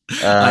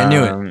 I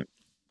knew it.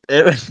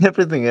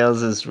 Everything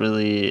else is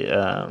really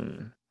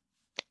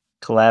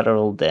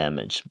collateral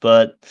damage,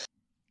 but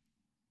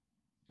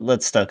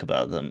let's talk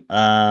about them.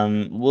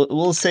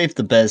 We'll save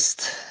the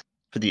best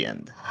for the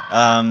end.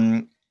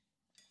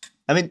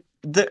 I mean,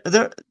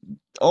 they're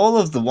all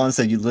of the ones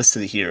that you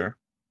listed here,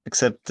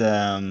 except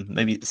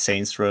maybe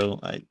Saints Row.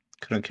 I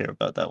couldn't care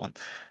about that one,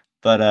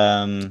 but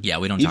Yeah,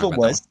 we don't talk Evil about that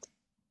one. West.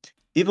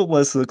 Evil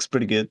West looks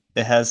pretty good.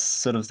 It has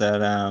sort of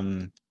that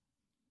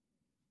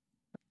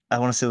I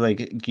want to say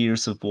like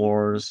Gears of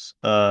War's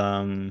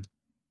feel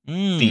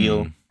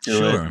to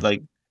Sure. it,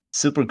 like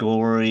super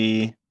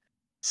gory,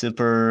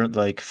 super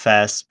like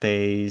fast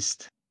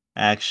paced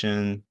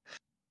action.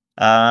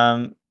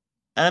 I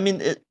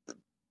mean it.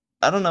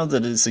 I don't know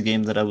that it's a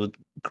game that I would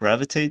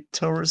gravitate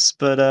towards,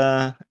 but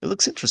it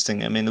looks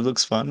interesting. I mean, it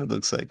looks fun. It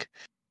looks like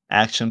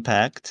action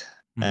packed,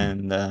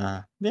 and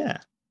yeah.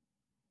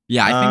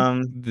 Yeah,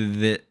 I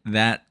think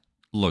that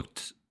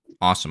looked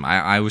awesome.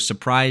 I was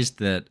surprised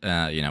that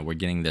we're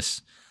getting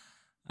this,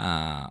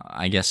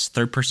 I guess,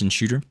 third-person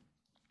shooter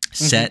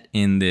set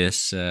in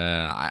this.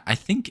 I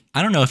think,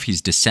 I don't know if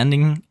he's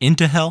descending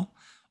into hell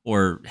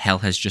or hell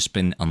has just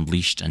been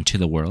unleashed into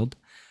the world.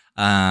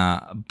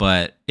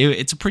 But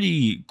it's a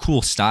pretty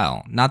cool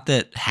style. Not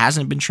that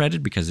hasn't been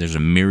treaded, because there's a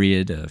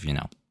myriad of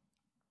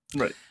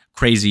Right.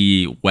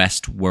 crazy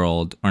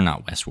Westworld, or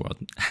not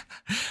Westworld,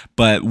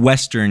 but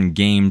Western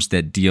games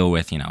that deal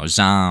with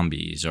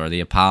zombies or the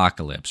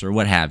apocalypse or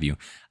what have you.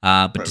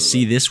 But to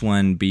see this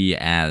one be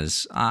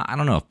as I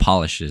don't know if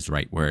polished is the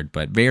right word,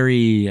 but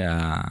very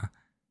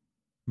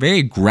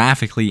very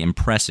graphically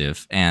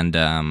impressive, and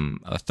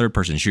a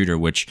third-person shooter,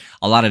 which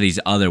a lot of these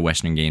other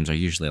Western games are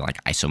usually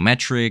like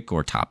isometric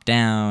or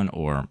top-down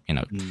or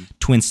Mm.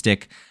 twin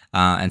stick.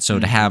 And so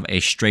to Mhm. have a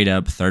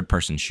straight-up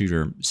third-person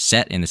shooter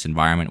set in this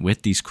environment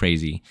with this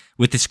crazy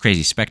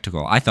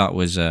spectacle, I thought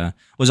was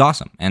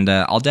awesome, and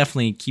I'll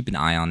definitely keep an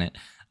eye on it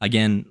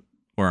again.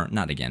 Or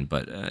not again,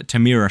 but to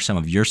mirror some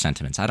of your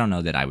sentiments, I don't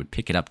know that I would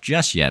pick it up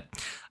just yet.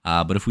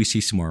 But if we see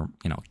some more,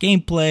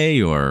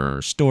 gameplay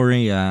or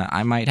story,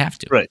 I might have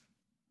to. Right.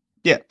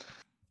 Yeah.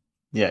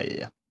 Yeah,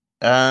 yeah,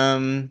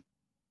 yeah.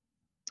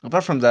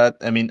 Apart from that,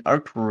 I mean,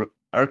 Arc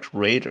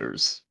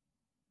Raiders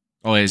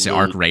Oh, is it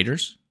Arc look.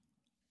 Raiders?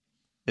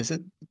 Is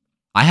it?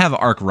 I have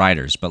Arc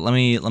Riders, but let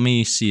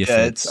me see if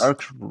Yeah, it's it's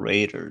Arc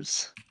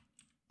Raiders.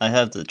 I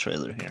have the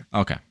trailer here.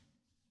 okay.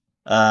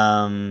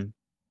 Um,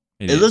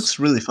 It it is. looks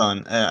really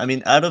fun. I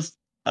mean, out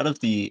of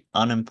the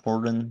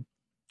unimportant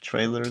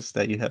trailers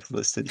that you have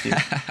listed here,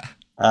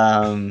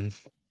 um,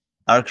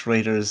 Arc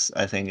Raiders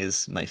I think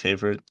is my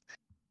favorite.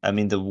 I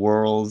mean, the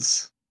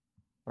worlds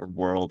or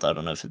world, I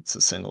don't know if it's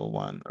a single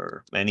one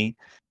or many,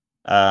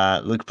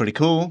 look pretty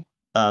cool.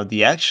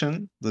 The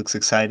action looks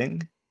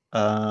exciting.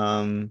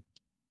 Um,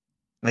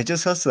 it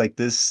just has like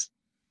this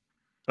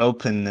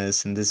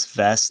openness and this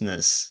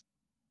vastness,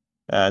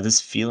 this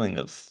feeling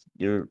of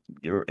you're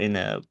in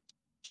a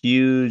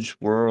huge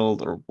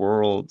world or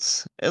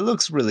worlds. It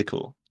looks really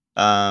cool.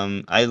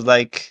 I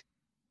like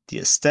the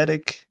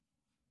aesthetic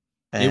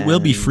It will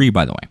be free, and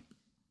by the way.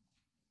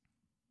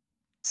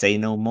 say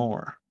no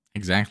more.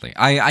 Exactly.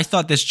 I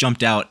thought this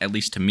jumped out, at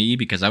least to me,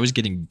 because I was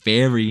getting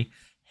very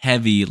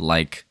heavy,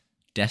 like,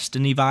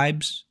 Destiny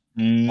vibes,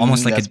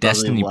 almost Mm, like a that's probably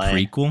Destiny why.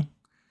 prequel.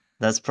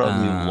 That's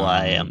probably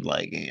why I'm Um,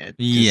 liking it. Cause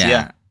yeah,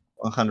 yeah,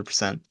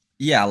 100%.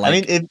 yeah, I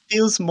mean, like it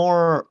feels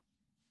more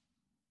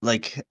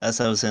like,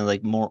 as I was saying,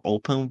 like more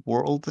open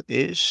world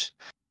ish.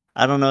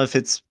 I don't know if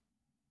it's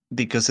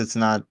because it's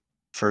not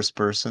first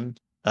person.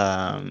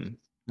 Um,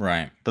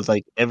 right. but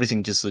like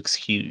everything just looks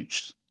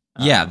huge.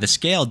 Yeah, the Um,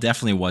 scale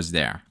definitely was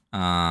there.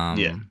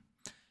 yeah.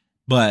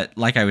 But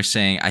like I was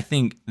saying, I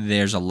think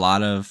there's a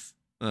lot of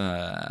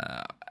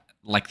uh,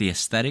 like the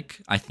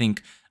aesthetic. I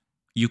think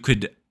you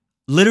could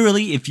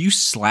literally, if you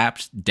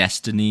slapped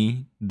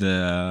Destiny,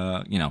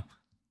 the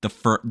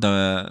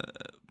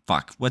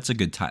fuck, what's a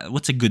good title?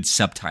 What's a good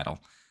subtitle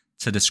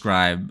to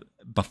describe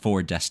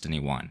before Destiny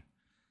 1?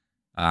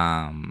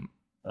 Um,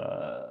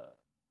 Uh,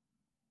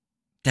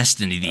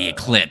 Destiny the uh,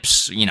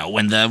 Eclipse,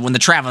 when the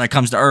traveler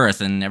comes to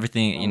Earth and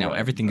everything, right,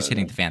 everything is right,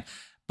 hitting the right. fan.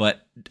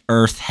 But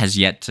Earth has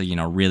yet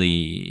to,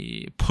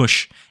 really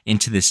push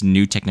into this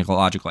new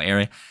technological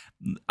area.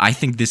 I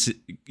think this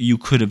you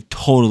could have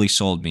totally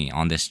sold me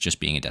on this just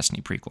being a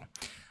Destiny prequel.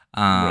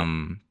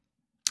 Right.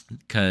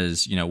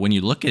 Because when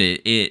you look at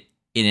it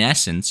in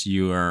essence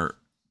you are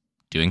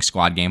doing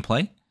squad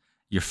gameplay.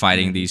 You're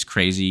fighting Mhm, these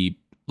crazy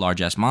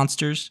large ass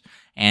monsters,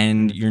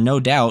 and mhm. you're no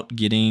doubt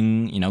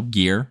getting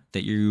gear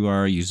that you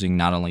are using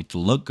not only to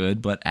look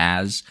good, but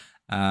as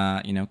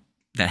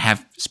that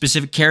have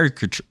specific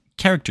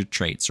character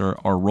traits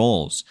or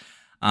roles.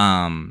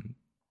 Um,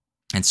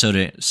 and so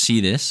to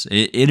see this,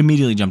 it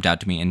immediately jumped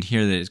out to me, and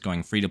hear that it's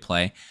going free to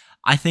play,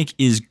 I think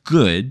is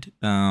good.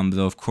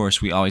 Though of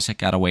course we always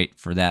gotta wait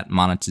for that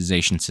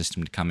monetization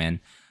system to come in,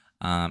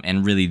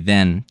 and really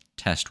then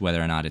test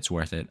whether or not it's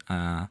worth it.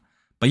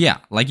 But yeah,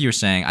 like you were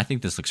saying, I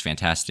think this looks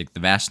fantastic.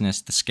 The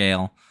vastness, the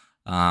scale,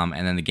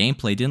 and then the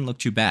gameplay didn't look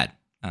too bad.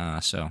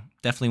 So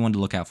definitely one to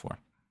look out for.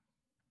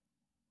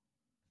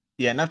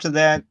 Yeah, and after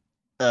that,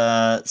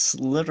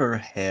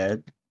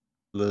 Slitherhead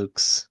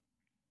looks.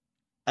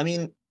 I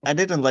mean, I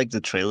didn't like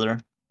the trailer.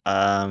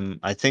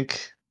 I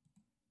think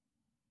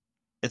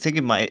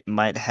it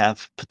might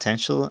have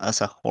potential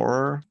as a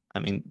horror. I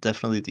mean,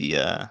 definitely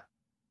the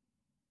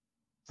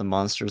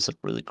monsters are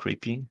really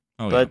creepy,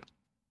 Oh yeah, but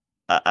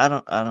I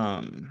don't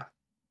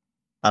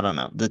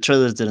know. The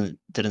trailers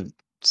didn't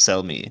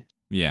sell me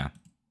yeah,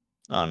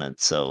 on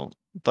it. So,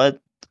 but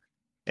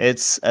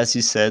it's, as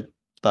you said,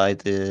 by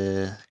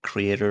the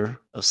creator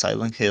of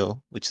Silent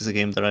Hill, which is a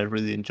game that I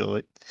really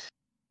enjoyed.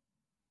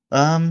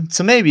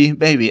 So maybe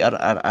I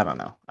don't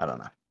know. I don't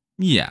know.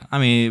 yeah. I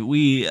mean,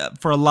 we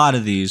for a lot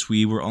of these,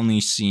 we were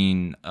only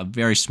seeing a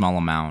very small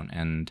amount,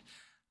 and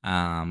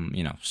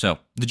so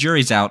the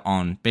jury's out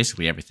on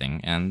basically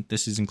everything, and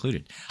this is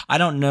included. I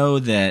don't know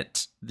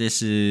that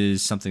this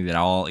is something that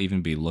I'll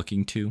even be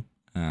looking to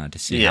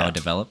see how Yeah, it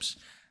develops.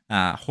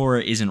 Horror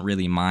isn't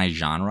really my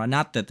genre.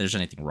 Not that there's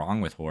anything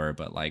wrong with horror,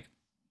 but like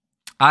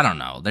I don't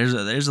know.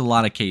 There's a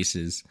lot of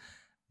cases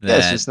yeah.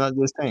 It's that just not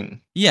your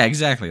thing. yeah,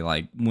 exactly.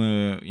 Like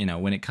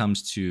when it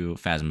comes to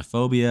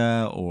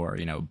phasmophobia or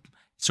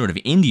sort of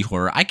indie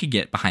horror, I could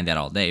get behind that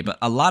all day. But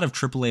a lot of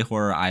AAA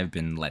horror, I've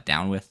been let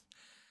down with.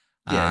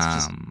 Yeah, it's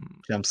just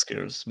Um, jump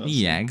scares yeah,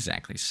 mostly.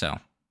 exactly. So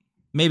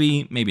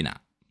maybe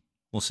not.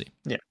 We'll see.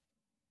 Yeah.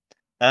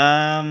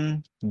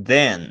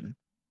 Then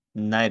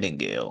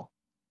Nightingale.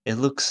 It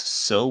looks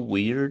so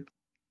weird.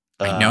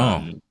 I know.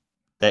 Um,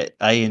 that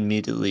I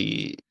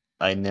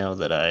know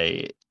that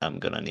I am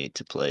gonna need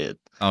to play it.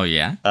 Oh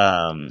yeah.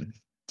 Um,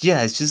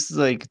 yeah, it's just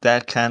like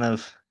that kind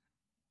of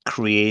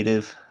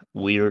creative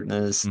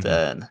weirdness Hmm.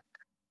 that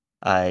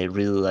I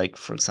really like,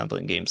 for example,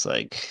 in games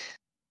like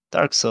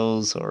Dark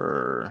Souls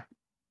or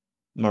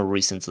more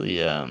recently,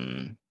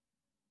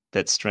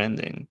 Death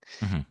Stranding.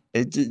 Hmm.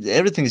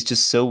 Everything is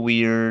just so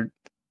weird.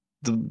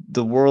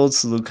 The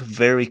worlds look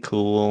very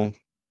cool.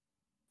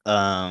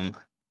 Um,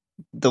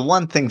 the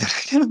one thing that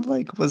I kind of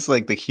like was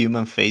like the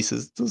human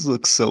faces. Those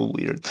look so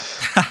weird,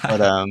 but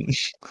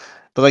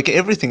but like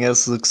everything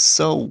else looks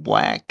so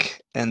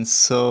whack and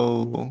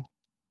so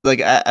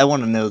like I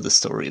want to know the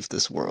story of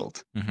this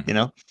world. Hmm. You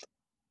know,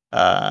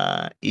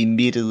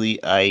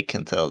 immediately I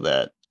can tell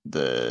that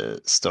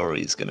the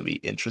story is going to be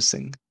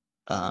interesting.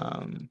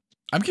 Um,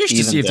 I'm curious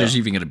to see even if there's though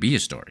even going to be a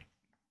story.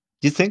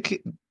 you think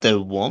there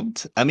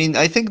won't. I mean,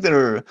 I think there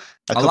are a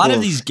A lot couple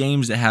of these of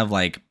games that have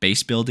like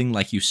base building,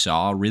 like you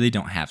saw, really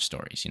don't have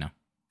stories.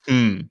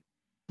 hmm.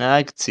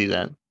 I could see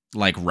that.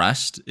 Like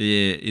Rust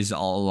is a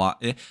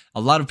lot.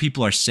 A lot of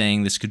people are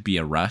saying this could be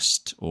a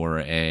Rust or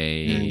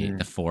a Mm.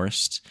 the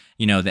Forest.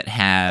 That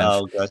have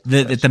Oh, gotcha,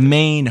 that gotcha, the gotcha.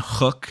 main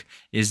hook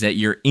is that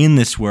you're in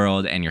this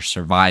world and you're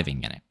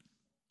surviving in it.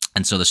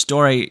 And so the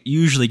story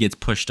usually gets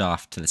pushed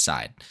off to the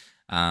side.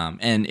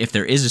 And if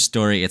there is a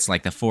story, it's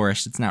like the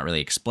Forest. It's not really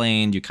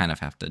explained. You kind of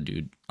have to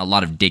do a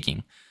lot of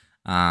digging.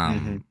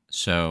 Mhm.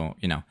 So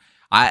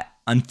I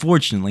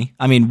unfortunately,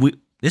 I mean,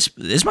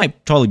 this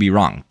might totally be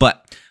wrong,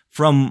 but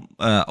from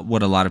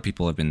what a lot of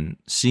people have been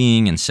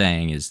seeing and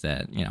saying is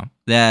that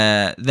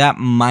that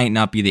might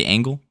not be the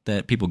angle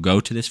that people go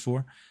to this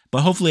for.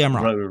 But hopefully, I'm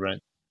wrong. Right, right, right.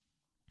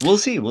 We'll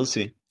see, we'll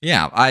see.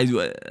 Yeah, I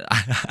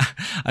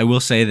will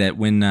say that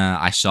when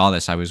I saw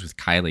this, I was with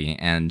Kylie,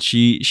 and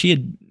she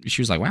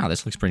was like, "Wow,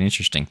 this looks pretty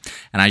interesting."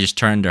 And I just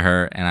turned to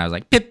her and I was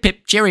like, "Pip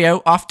pip,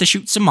 cheerio, off to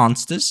shoot some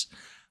monsters,"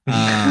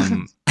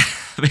 um,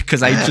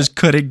 because I just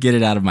couldn't get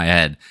it out of my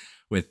head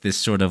with this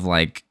sort of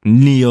like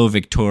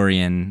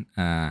neo-Victorian,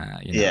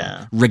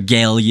 Yeah.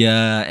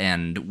 regalia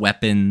and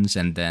weapons,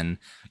 and then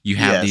you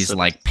have Yeah, these so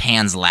like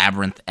Pan's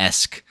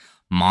Labyrinth-esque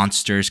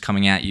monsters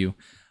coming at you.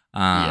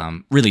 yeah.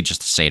 Really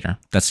just a satyr.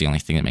 That's the only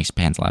thing that makes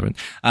Pan's Labyrinth.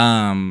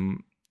 I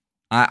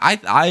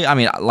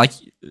mean,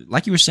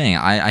 like you were saying,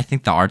 I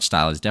think the art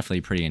style is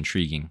definitely pretty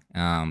intriguing.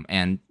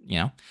 And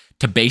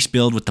to base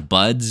build with the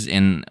buds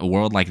in a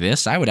world like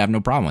this, I would have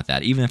no problem with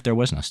that, even if there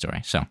was no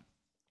story. So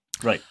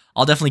Right.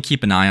 I'll definitely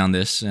keep an eye on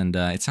this, and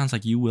it sounds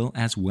like you will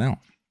as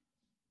well.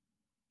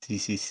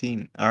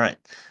 TCC. Alright.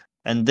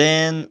 And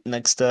then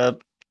next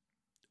up,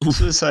 Oof.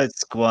 Suicide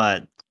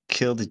Squad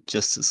Kill the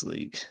Justice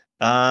League.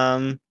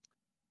 Um,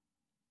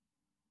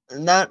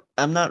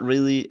 I'm not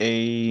really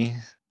a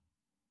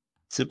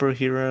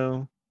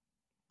superhero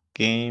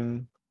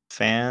game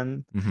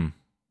fan. Mm-hmm.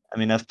 I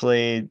mean, I've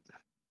played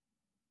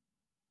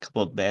a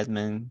couple of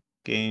Batman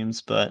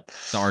games, but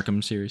The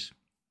Arkham series.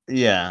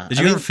 yeah, Did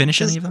I you ever mean,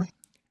 finish any just of them?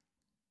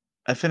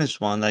 I finished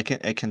one. I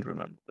can't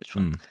remember which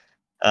one.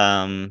 Mm.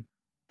 Um,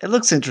 it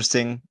looks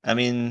interesting. I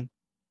mean,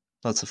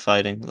 lots of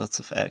fighting, lots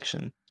of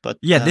action, but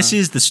Yeah, this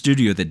is the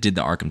studio that did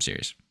the Arkham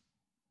series.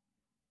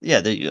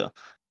 yeah, there you go.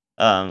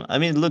 I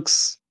mean, it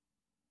looks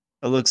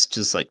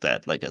just like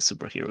that, like a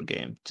superhero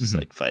game, just Mm-hmm.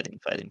 like fighting,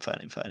 fighting,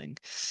 fighting, fighting.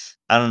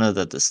 I don't know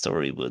that the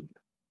story would,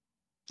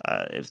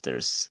 if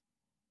there's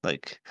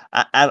like,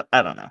 I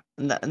don't know,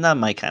 not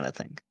my kind of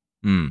thing.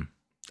 Mm.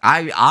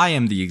 I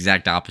am the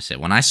exact opposite.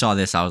 When I saw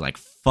this, I was like,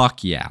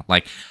 fuck yeah.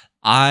 Like,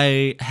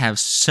 I have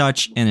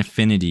such an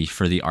affinity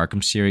for the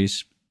Arkham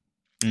series.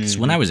 Because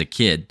when I Hmm. was a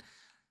kid,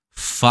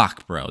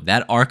 fuck, bro.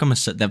 That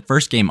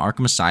first game,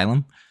 Arkham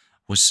Asylum,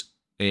 was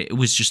it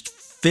was just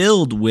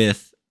filled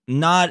with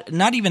not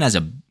even as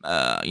a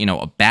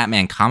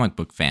Batman comic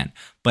book fan,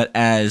 but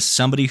as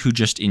somebody who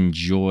just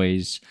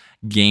enjoys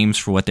games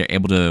for what they're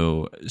able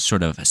to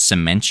sort of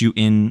cement you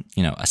in,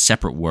 a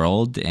separate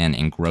world and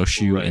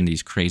engross you in Right.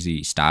 these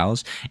crazy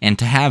styles. And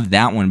to have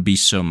that one be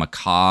so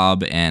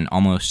macabre and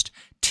almost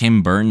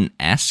Tim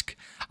Burton-esque,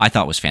 I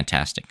thought was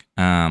fantastic.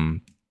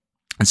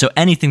 And so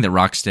anything that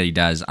Rocksteady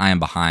does, I am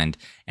behind.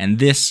 And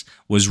this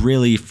was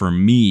really, for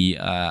me,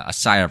 a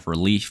sigh of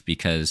relief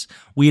because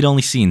we had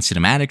only seen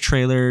cinematic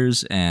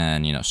trailers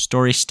and,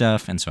 story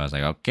stuff. And so I was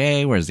like,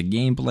 okay, where's the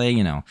gameplay?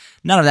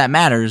 None of that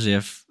matters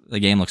if the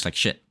game looks like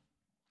shit.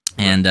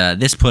 Right.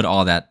 And this put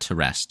all that to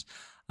rest.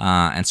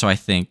 And so I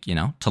think,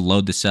 to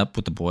load this up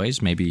with the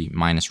boys, maybe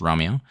minus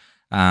Romeo,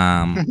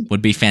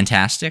 would be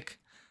fantastic.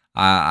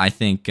 I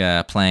think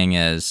playing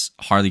as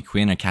Harley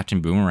Quinn or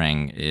Captain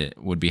Boomerang it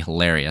would be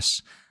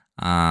hilarious.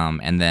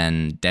 And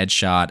then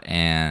Deadshot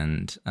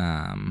and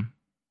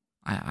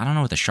I don't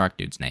know what the shark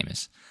dude's name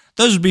is.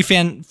 Those would be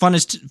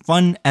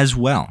fun as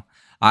well.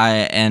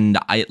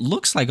 It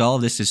looks like all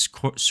of this is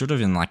sort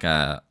of in like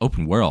a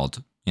open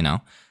world,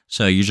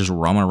 So you're just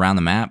roaming around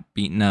the map,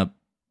 beating up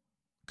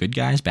good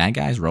guys, bad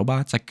guys,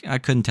 robots. I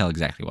couldn't tell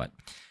exactly what.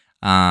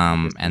 I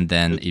guess And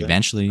then that's it. I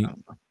eventually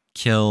don't know.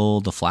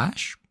 kill the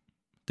Flash,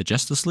 the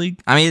Justice League.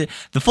 I mean,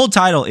 the full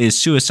title is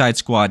Suicide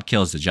Squad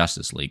Kills the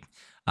Justice League.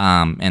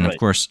 And of Right.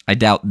 course, I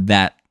doubt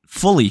that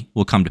fully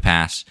will come to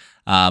pass.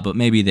 but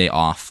maybe they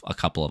off a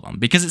couple of them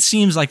because it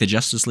seems like the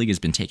Justice League has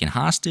been taken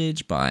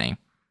hostage by,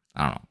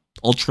 I don't know,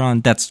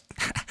 Ultron. That's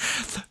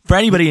for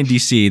anybody in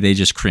DC, they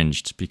just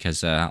cringed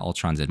because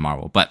Ultron's in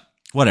Marvel, but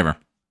whatever.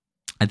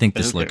 I think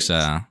But this who looks,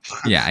 cares?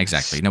 yeah,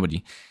 exactly.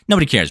 Nobody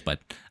cares, but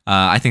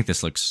I think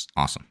this looks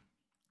awesome.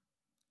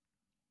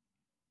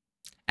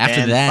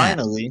 After And that,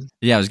 finally,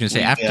 yeah, I was gonna say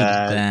we after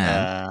got.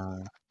 that,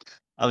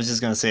 I was just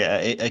gonna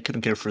say I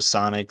couldn't care for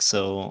Sonic,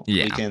 so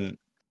yeah,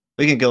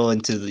 we can go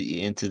into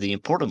the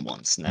important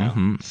ones now.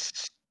 mm-hmm.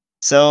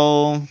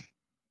 So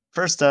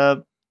first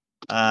up,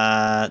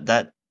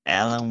 that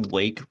Alan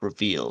Wake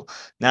reveal.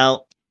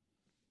 Now,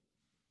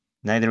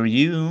 neither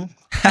you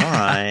nor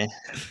I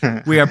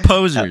We are have,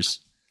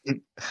 posers.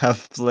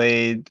 have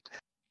played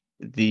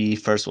the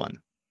first one,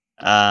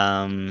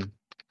 um,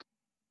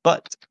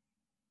 but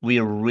we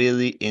are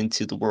really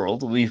into the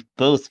world. We've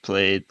both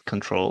played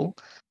Control,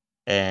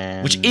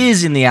 Which and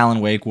is in the Alan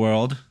Wake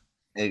world.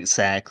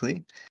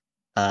 exactly.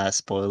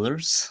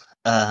 Spoilers.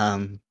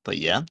 But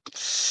yeah.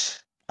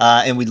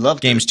 And we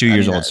loved Game's it. 2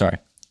 years old. Sorry.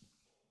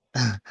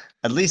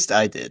 At least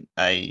I did.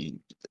 I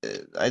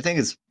think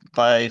it's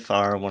by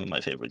far one of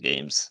my favorite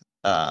games.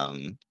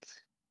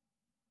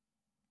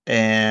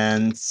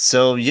 And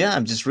so yeah,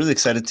 I'm just really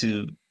excited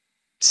to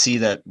see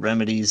that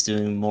Remedy is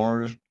doing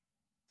more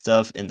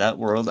stuff in that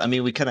world. I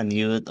mean, we kind of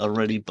knew it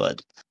already,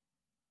 but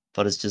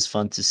it's just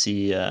fun to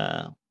see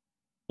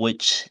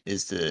which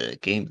is the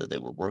game that they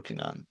were working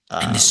on.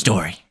 And the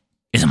story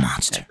is a Ex-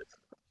 monster.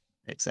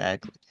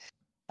 exactly.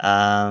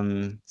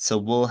 So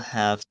we'll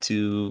have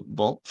to,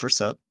 well,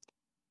 first up,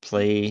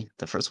 play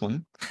the first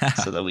one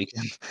so that we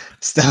can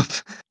stop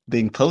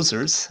being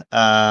posers.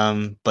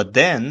 But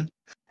then,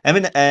 I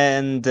mean,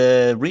 and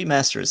the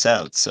remaster is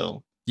out,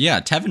 so Yeah,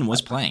 Tevin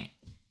was playing.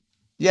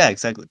 yeah,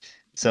 exactly.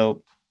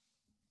 So,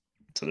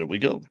 so there we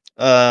go.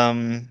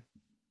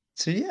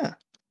 So yeah,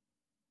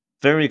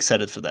 very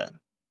excited for that.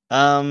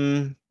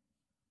 Um,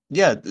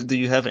 yeah, do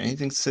you have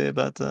anything to say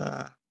about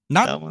Not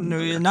that one? no,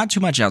 Or? not too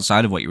much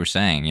outside of what you were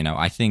saying.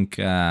 I think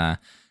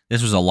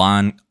this was a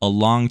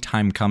long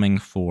time coming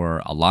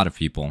for a lot of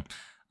people,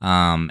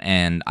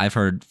 and I've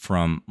heard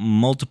from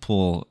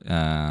multiple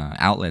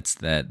outlets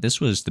that this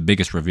was the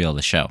biggest reveal of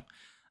the show.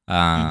 Mhm.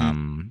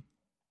 Um,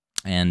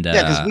 and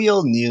Yeah, because we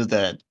all knew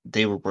that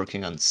they were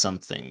working on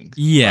something, but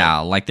yeah,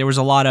 like there was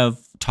a lot of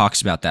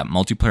talks about that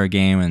multiplayer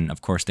game, and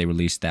of course they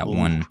released that ooh,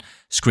 one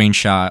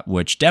screenshot,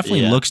 which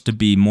definitely yeah. looks to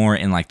be more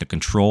in like the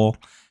control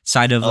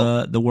side of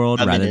Oh, the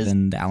world I mean, rather it's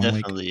than the Alan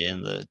Wake. definitely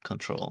in the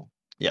Control.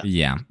 Yeah.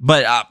 Yeah,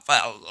 but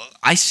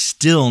I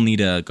still need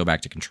to go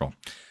back to Control.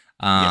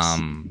 Yes.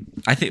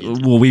 I think You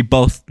do. well we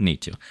both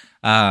need to,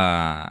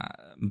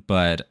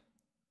 but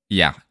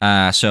yeah.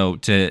 So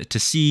to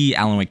see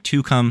Alan Wake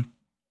 2 come,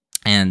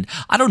 and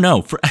I don't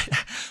know, for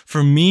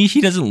for me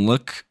he doesn't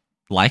look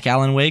like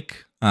Alan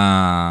Wake.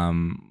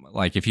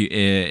 Like if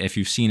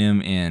you've seen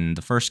him in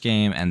the first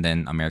game and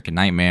then American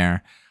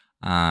Nightmare,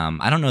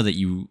 I don't know that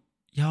you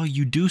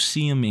do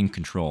see him in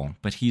Control,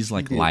 but he's You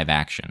like do. live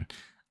action.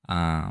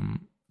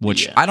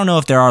 Which Yeah. I don't know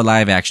if there are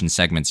live action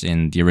segments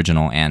in the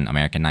original and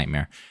American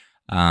Nightmare.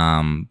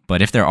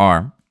 But if there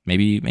are,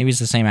 maybe it's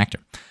the same actor.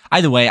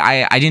 Either way,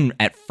 I didn't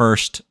at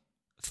first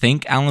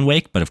think Alan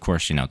Wake, but of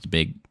course, the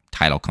big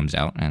title comes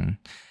out and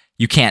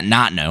you can't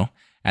not know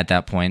at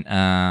that point.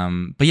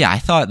 But yeah, I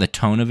thought the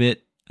tone of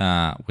it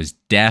was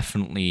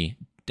definitely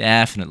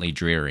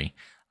dreary,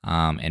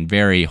 and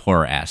very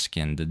horror-esque,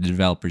 and the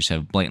developers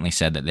have blatantly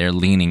said that they're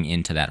leaning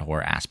into that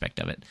horror aspect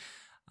of it.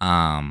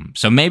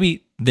 So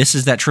maybe this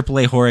is that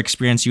AAA horror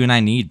experience you and I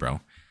need,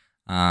 bro.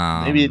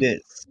 Maybe it Um,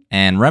 is.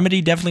 and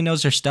Remedy definitely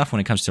knows their stuff when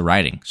it comes to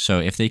writing. So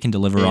if they can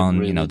deliver They on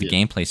really the do.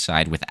 gameplay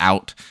side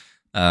without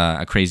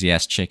a crazy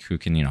ass chick who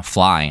can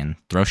fly and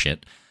throw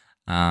shit,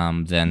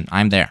 then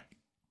I'm there.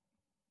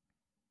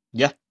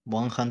 Yeah,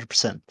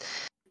 100%.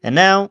 And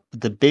now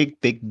the big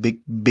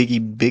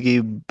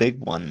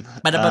one.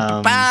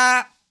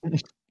 Ba-da-ba-ba-ba!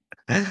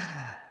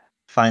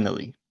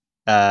 Finally,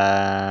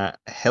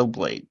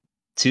 Hellblade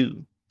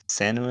 2,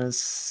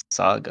 Senua's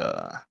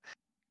Saga.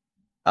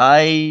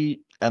 I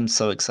am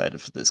so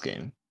excited for this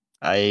game.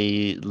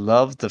 I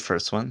loved the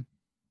first one.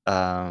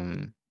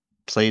 Um,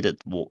 Played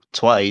it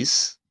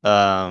twice.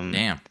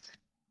 Damn.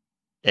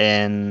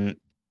 And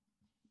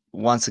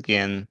once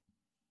again,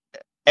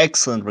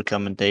 excellent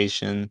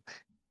recommendation,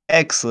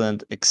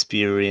 excellent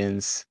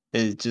experience.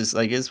 It's just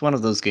like it's one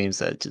of those games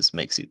that just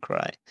makes you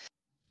cry.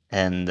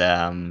 And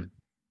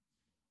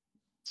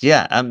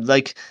yeah, I'm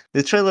like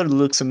the trailer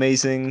looks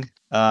amazing.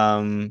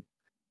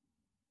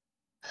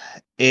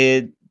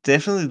 It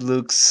definitely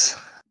looks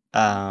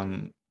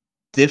um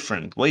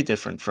different, way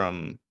different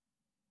from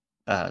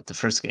the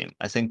first game.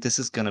 I think this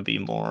is gonna be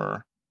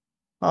more.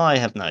 Oh, I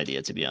have no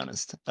idea to be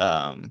honest.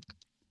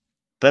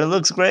 But it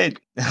looks great.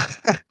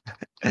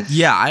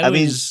 Yeah, I I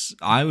mean, was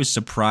I was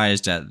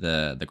surprised at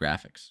the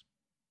graphics.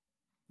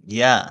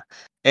 yeah,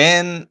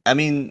 and I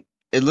mean,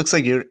 it looks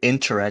like you're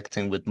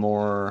interacting with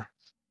more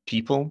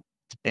people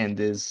in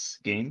this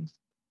game,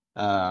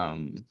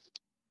 um,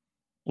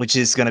 which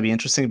is gonna be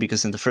interesting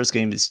because in the first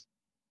game,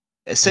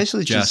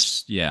 essentially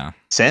just Yeah.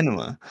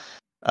 cinema.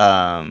 There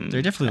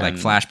are definitely like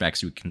And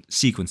flashback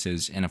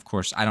sequences, and of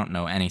course, I don't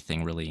know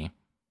anything really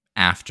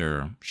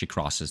after she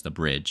crosses the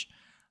bridge.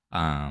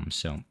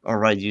 So all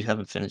right, you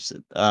haven't finished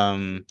it.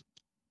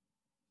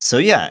 So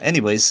yeah,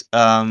 anyways,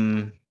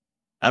 I'm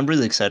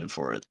really excited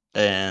for it,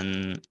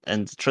 and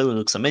the trailer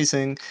looks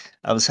amazing.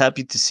 I was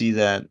happy to see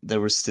that there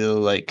were still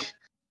like,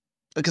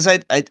 because I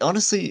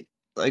honestly,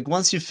 like,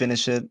 once you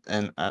finish it,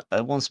 and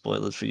I won't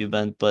spoil it for you,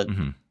 Ben, but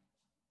mhm.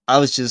 I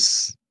was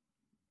just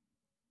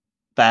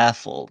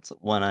baffled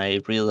when I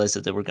realized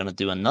that they were gonna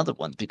do another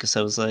one, because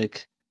I was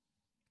like,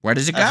 Where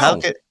does it uh, how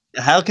go? can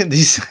how can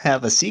these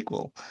have a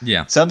sequel?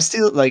 Yeah. So I'm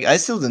still like, I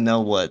still don't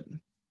know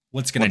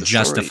What's going what to the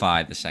story,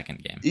 justify the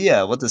second game?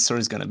 yeah, what the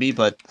story's gonna be,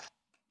 but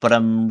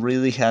I'm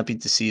really happy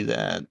to see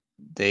that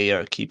they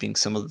are keeping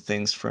some of the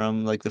things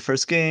from like the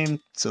first game,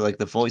 so like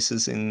the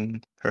voices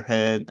in her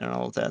head and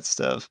all of that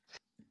stuff.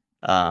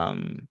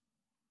 Um,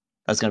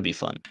 that's gonna be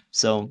fun.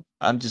 So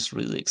I'm just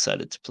really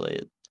excited to play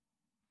it.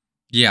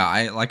 Yeah,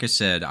 I like I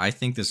said, I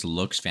think this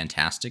looks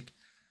fantastic.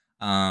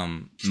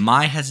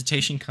 My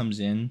hesitation comes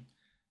in.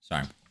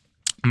 Sorry,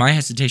 my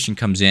hesitation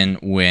comes in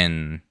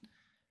when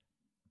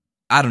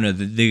I don't know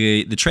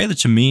the trailer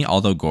to me,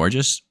 although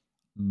gorgeous,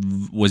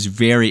 was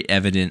very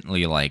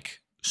evidently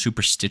like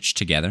super stitched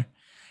together,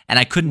 and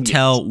I couldn't Yes,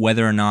 tell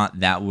whether or not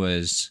that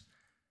was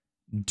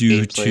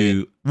due gameplay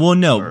to well,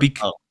 no, or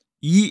oh,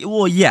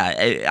 well,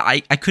 yeah,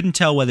 I couldn't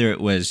tell whether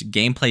it was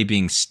gameplay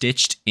being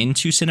stitched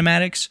into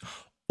cinematics right,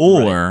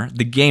 or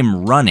the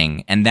game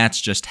running, and that's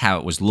just how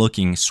it was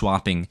looking,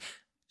 swapping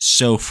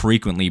so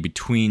frequently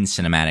between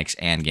cinematics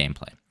and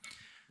gameplay.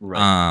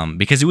 right,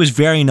 Because it was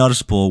very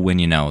noticeable when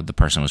the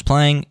person was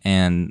playing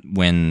and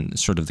when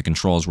sort of the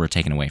controls were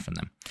taken away from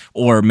them,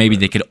 or maybe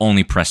right, they could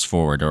only press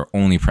forward or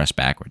only press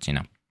backwards.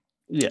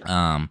 yeah,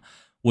 Um,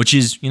 which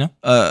is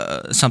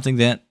something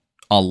that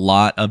a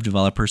lot of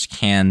developers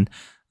can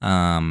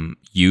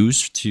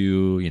use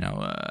to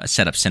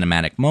set up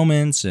cinematic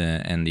moments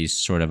and these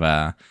sort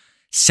of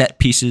set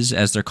pieces,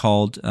 as they're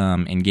called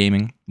in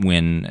gaming,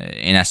 when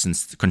in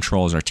essence the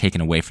controls are taken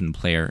away from the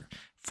player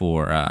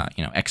for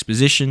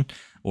exposition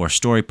or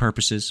story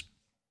purposes.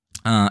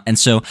 And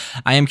so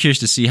I am curious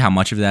to see how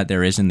much of that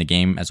there is in the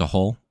game as a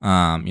whole.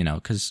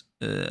 Because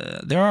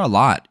there are a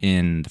lot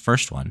in the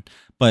first one,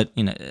 but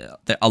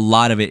a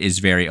lot of it is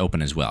very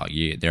open as well.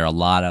 There are a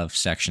lot of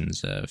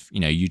sections of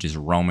you just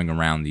roaming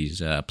around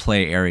these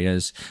play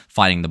areas,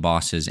 fighting the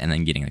bosses, and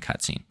then getting the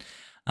cutscene.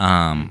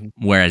 hmm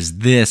Whereas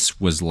this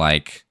was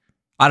like,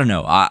 I don't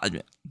know.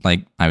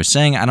 Like I was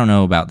saying, I don't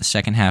know about the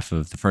second half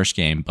of the first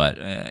game, but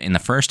in the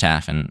first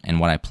half and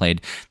what I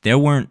played, there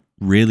weren't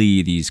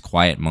really these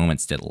quiet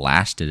moments that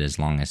lasted as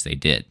long as they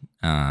did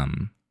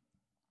right,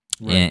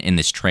 in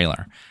this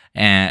trailer,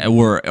 and hmm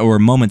or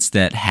moments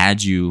that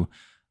had you,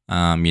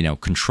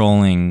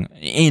 controlling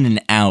in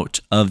and out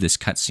of this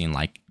cutscene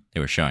like they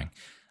were showing.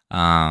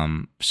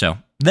 So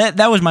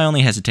that was my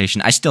only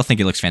hesitation. I still think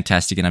it looks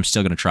fantastic, and I'm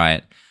still going to try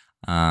it.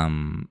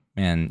 And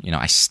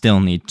I still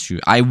need to.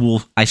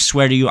 I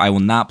swear to you, I will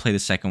not play the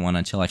second one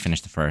until I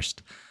finish the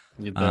first.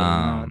 you better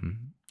not.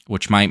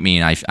 Which might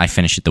mean I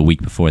finish it the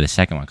week before the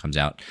second one comes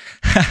out.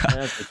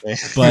 That's okay.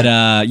 But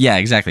yeah,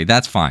 exactly.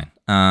 That's fine.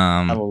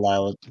 I'll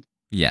allow it.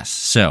 Yes.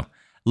 So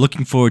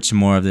looking forward to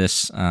more of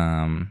this.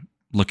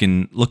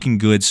 Looking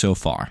good so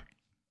far.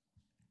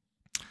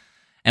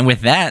 And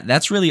with that,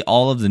 that's really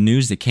all of the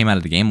news that came out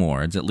of the Game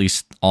Awards, at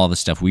least all the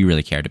stuff we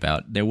really cared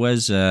about. There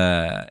was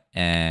a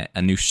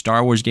new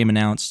Star Wars game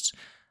announced,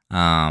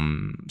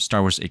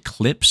 Star Wars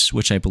Eclipse,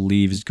 which I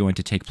believe is going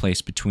to take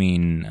place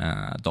between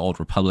the Old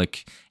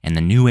Republic and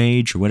the New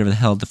Age, or whatever the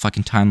hell the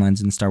fucking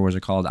timelines in Star Wars are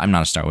called. I'm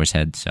not a Star Wars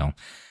head, so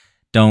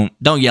don't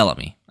yell at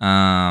me.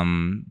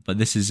 But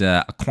this is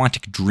a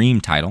Quantic Dream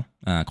title.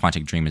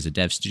 Quantic Dream is a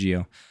dev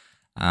studio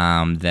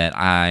that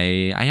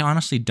I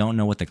honestly don't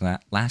know what the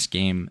last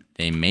game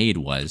they made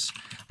was.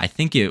 I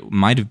think it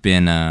might have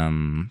been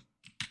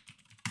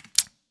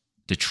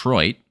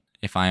Detroit,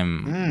 if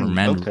I'm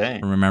Okay.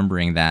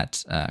 remembering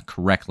that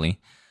correctly.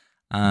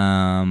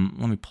 Let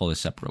me pull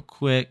this up real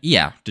quick.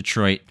 Yeah,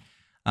 Detroit.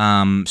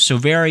 So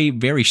very,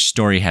 very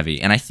story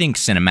heavy, and I think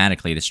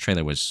cinematically this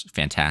trailer was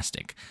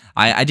fantastic.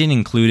 I didn't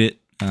include it,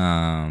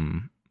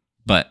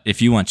 but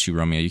if you want to,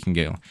 Romeo, you can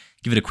go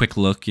give it a quick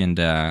look, and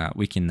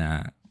we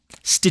can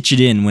stitch it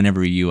in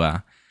whenever you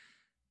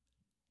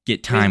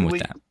get I mean, time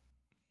with that.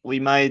 we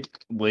might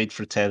wait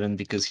for Tevin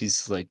because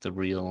he's like the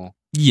real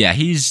Yeah,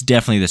 he's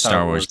definitely the Star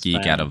Star Wars Wars geek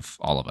out fan. of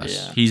all of us.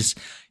 Yeah. He's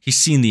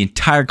seen the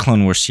entire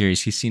Clone Wars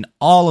series. He's seen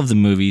all of the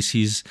movies.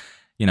 He's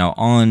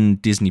on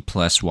Disney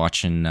Plus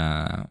watching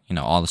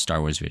all the Star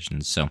Wars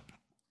visions. So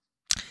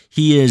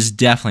he is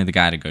definitely the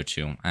guy to go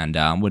to,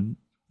 and would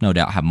no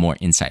doubt have more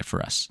insight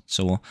for us.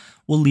 So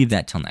we'll leave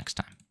that till next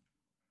time.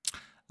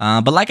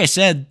 But like I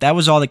said, that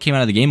was all that came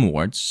out of the Game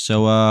Awards.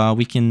 So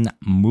we can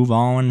move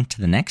on to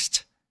the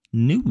next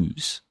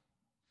news.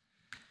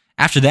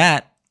 After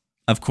that,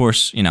 of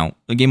course,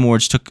 the Game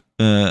Awards took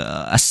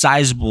a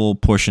sizable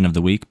portion of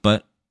the week,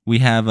 but we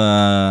have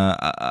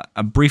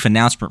a brief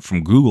announcement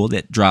from Google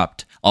that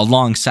dropped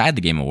alongside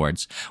the Game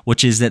Awards,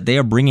 which is that they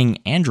are bringing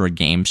Android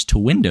games to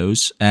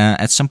Windows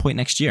at some point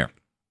next year.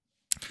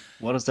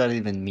 What does that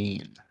even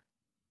mean?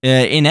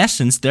 In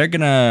essence, they're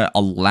going to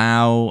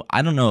allow,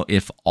 I don't know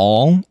if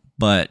all,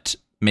 but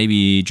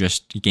maybe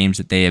just games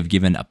that they have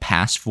given a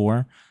pass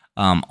for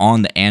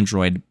on the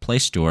Android Play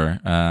Store.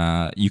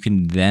 You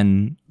can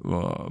then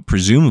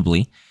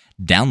presumably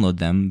download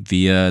them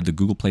via the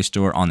Google Play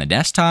Store on the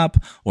desktop,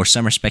 or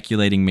some are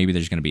speculating maybe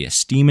there's going to be a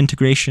Steam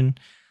integration.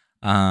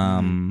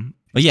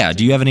 But yeah,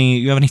 do you have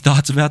any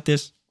thoughts about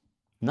this?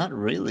 Not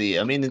really.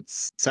 I mean, it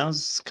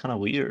sounds kind of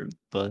weird,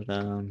 but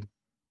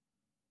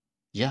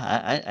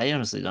yeah, I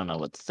honestly don't know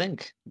what to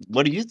think.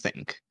 What do you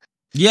think?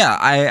 Yeah,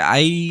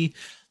 I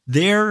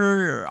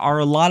there are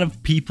a lot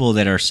of people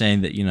that are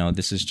saying that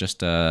this is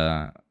just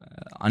a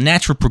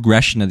natural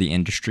progression of the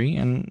industry,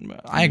 and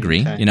I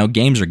agree. Okay.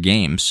 Games are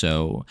games,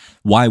 so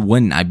why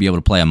wouldn't I be able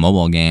to play a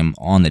mobile game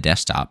on the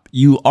desktop?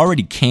 You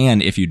already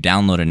can if you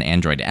download an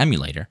Android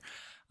emulator.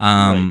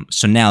 Right.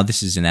 So now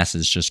this is in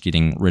essence just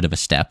getting rid of a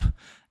step,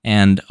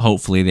 and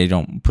hopefully they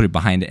don't put it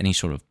behind any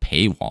sort of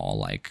paywall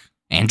like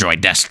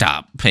Android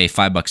desktop, pay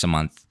 $5 a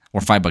month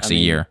or $5 I a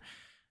mean, year.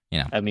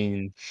 I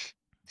mean,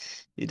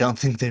 you don't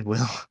think they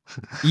will?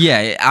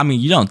 Yeah, I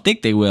mean, you don't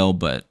think they will,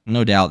 but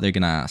no doubt they're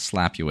gonna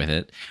slap you with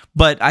it.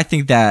 But I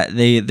think that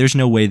there's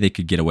no way they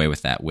could get away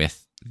with that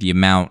with the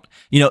amount.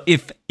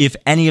 If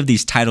any of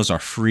these titles are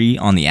free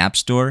on the App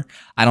Store,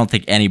 I don't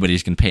think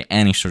anybody's gonna pay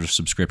any sort of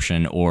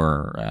subscription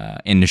or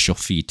initial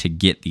fee to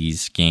get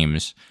these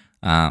games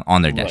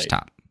on their Right.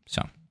 desktop.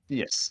 So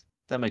Yes,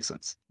 that makes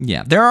sense.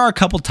 yeah, there are a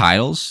couple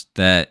titles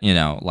that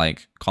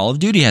like Call of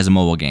Duty has a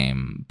mobile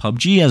game,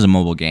 PUBG has a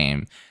mobile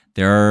game.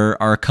 There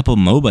are a couple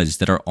MOBAs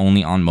that are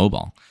only on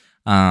mobile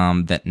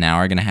that now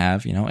are going to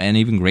have, an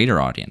even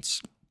greater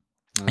audience.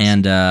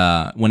 And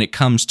when it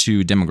comes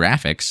to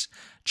demographics,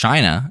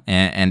 China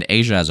and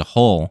Asia as a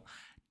whole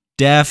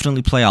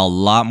definitely play a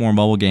lot more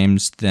mobile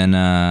games than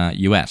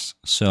US.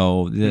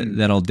 So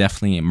that'll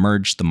definitely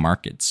merge the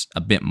markets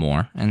a bit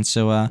more. And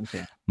so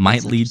Okay.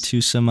 might That's lead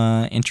to some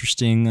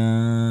interesting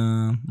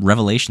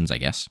revelations, I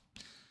guess.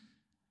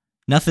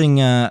 Nothing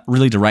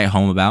really to write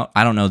home about.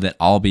 I don't know that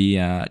I'll be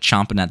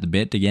chomping at the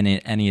bit to get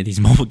any of these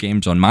mobile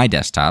games on my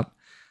desktop.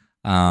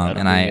 I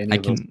don't And think any I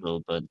of us can,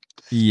 will, but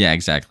yeah,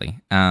 exactly.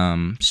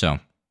 So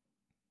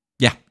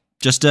yeah,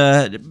 just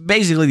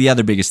basically the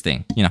other biggest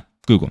thing,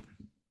 Google.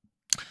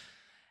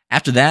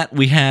 After that,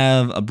 we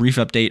have a brief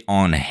update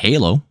on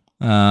Halo.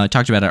 I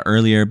talked about it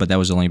earlier, but that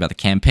was only about the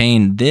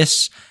campaign.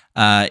 This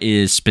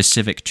is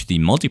specific to the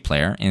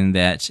multiplayer in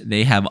that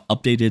they have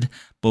updated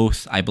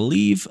both, I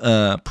believe,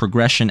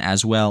 progression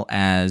as well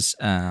as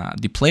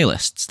the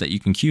playlists that you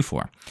can queue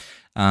for.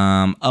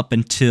 Up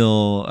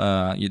until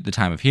the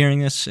time of hearing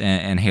this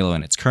and Halo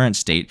in its current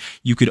state,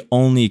 you could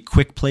only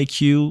quick play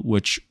queue,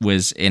 which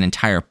was an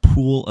entire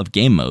pool of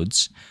game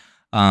modes.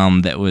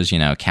 That was,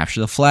 capture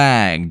the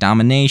flag,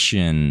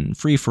 domination,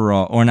 free for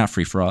all, or not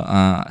free for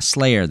all,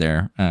 Slayer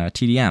there,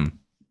 TDM.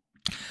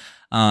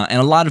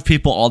 And a lot of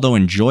people, although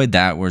enjoyed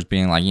that, was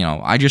being like,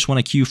 I just want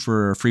to queue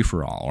for free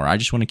for all, or I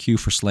just want to queue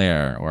for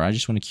Slayer, or I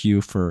just want to queue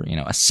for,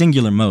 a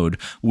singular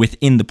mode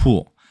within the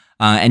pool.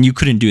 And you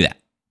couldn't do that.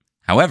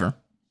 However,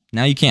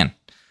 now you can.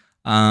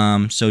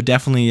 So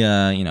definitely,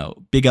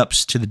 big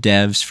ups to the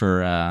devs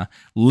for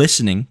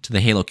listening to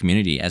the Halo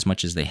community as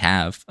much as they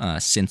have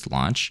since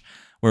launch.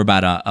 We're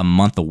about a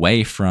month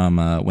away from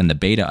when the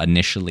beta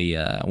initially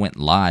went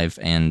live,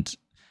 and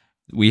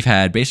we've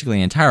had basically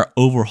an entire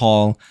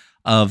overhaul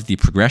of the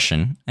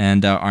progression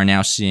and are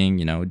now seeing,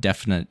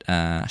 definite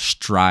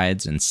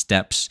strides and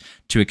steps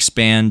to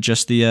expand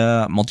just the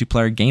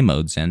multiplayer game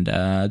modes and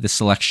the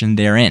selection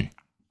therein.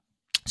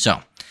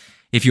 So,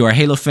 if you are a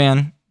Halo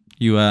fan,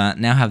 you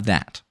now have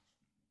that.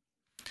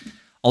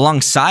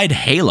 Alongside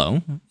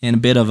Halo, in a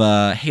bit of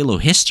Halo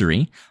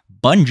history,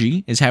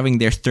 Bungie is having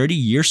their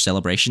 30-year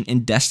celebration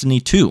in Destiny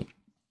 2,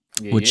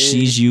 which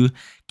sees you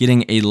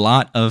getting a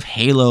lot of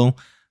Halo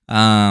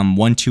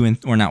 1, 2, and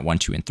or not 1,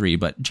 2, and 3,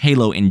 but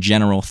Halo in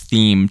general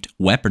themed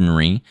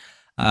weaponry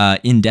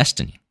in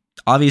Destiny.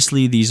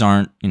 Obviously, these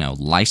aren't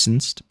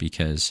licensed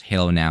because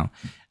Halo now,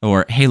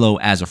 or Halo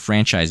as a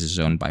franchise, is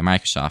owned by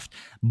Microsoft.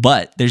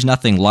 But there's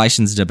nothing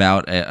licensed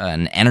about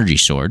an energy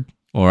sword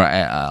or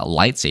a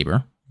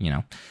lightsaber.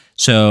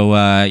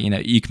 So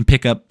you can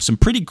pick up some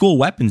pretty cool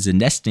weapons in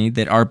Destiny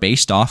that are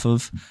based off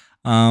of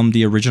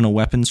the original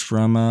weapons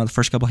from the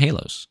first couple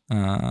Halos.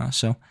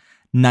 So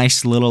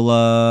nice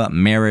little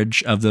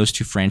marriage of those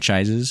two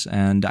franchises,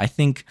 and I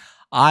think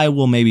I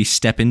will maybe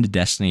step into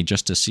Destiny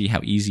just to see how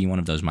easy one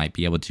of those might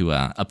be able to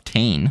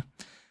obtain.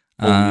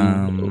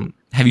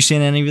 Have you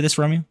seen any of this,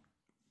 Romeo?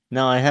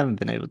 No, I haven't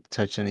been able to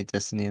touch any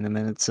Destiny in a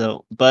minute.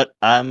 So, but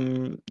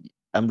I'm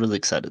really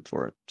excited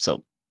for it.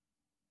 So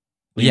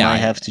we might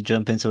have to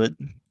jump into it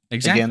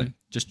exactly. again.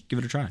 Just give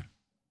it a try.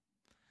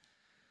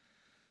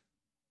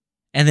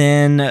 And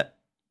then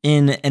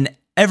in an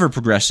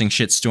ever-progressing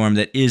shitstorm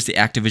that is the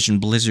Activision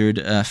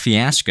Blizzard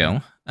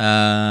fiasco,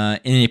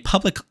 In a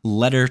public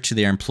letter to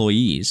their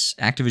employees,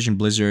 Activision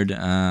Blizzard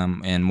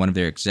and one of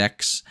their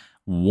execs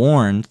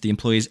warned the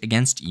employees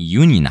against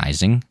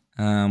unionizing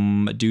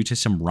due to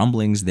some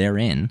rumblings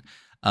therein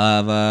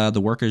of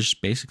the workers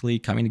basically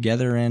coming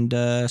together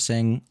and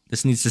saying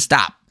this needs to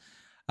stop.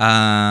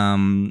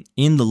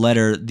 In the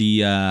letter,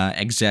 the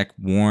exec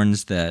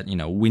warns that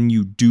when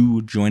you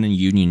do join a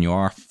union, you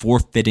are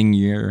forfeiting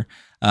your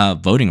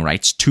voting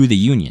rights to the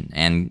union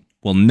and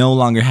will no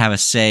longer have a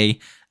say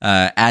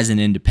as an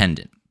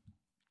independent.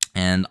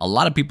 And a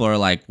lot of people are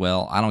like,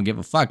 well, I don't give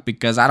a fuck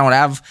because I don't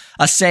have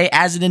a say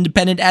as an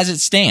independent as it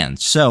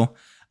stands. So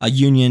a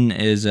union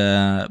is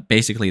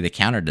basically the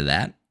counter to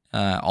that.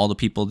 All the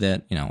people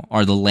that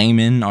are the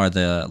laymen, are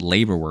the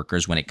labor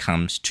workers when it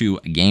comes to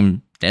a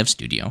game dev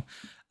studio,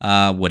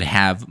 would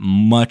have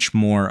much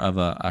more of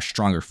a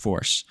stronger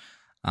force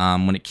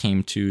when it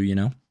came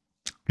to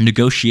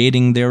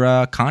negotiating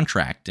their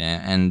contract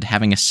and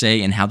having a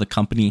say in how the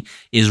company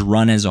is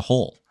run as a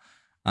whole.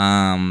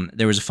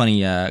 There was a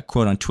funny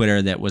quote on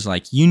Twitter that was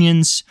like,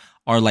 unions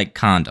are like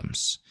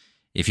condoms.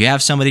 If you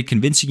have somebody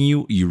convincing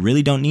you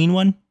really don't need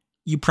one,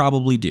 you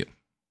probably do.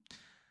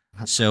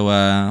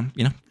 So,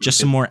 just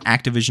some more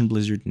Activision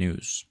Blizzard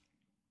news.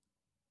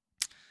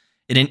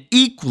 In an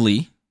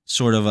equally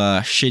sort of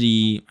a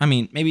shitty,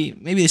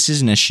 maybe this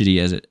isn't as shitty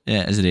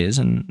as it is,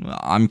 and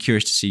I'm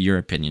curious to see your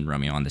opinion,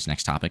 Romeo, on this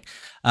next topic.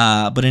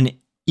 But an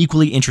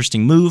equally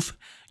interesting move,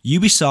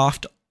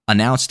 Ubisoft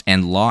announced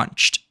and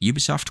launched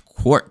Ubisoft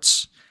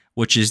Quartz,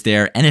 which is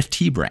their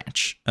NFT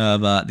branch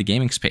of the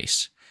gaming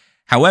space.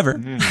 However,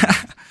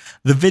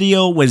 the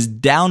video was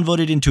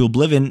downvoted into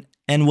oblivion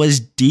and was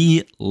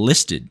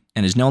delisted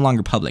and is no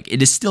longer public.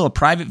 It is still a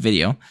private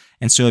video,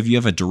 and so if you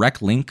have a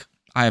direct link,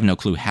 I have no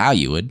clue how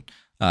you would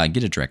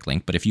get a direct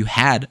link, but if you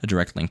had a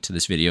direct link to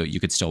this video, you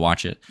could still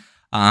watch it.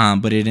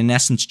 But it, in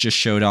essence, just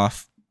showed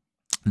off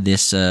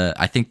this,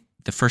 I think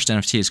the first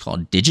NFT is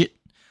called Digit,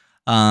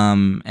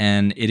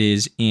 and it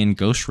is in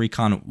Ghost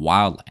Recon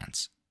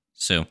Wildlands.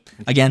 So,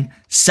 again,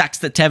 sucks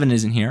that Tevin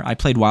isn't here. I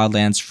played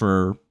Wildlands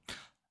for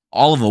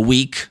all of a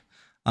week,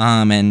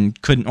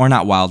 and couldn't, or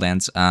not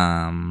Wildlands,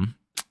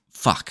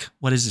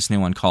 what is this new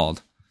one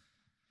called?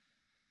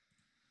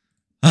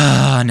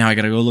 Now I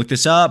gotta go look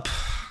this up.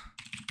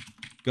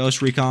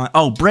 Ghost Recon.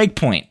 Oh,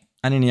 Breakpoint.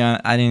 I didn't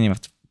even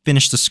have to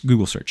finish this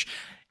Google search.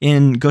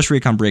 In Ghost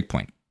Recon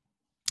Breakpoint.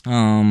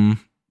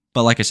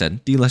 But like I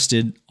said,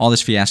 delisted. All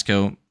this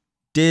fiasco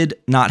did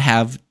not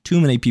have too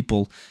many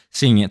people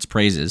singing its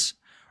praises.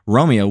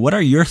 Romeo, what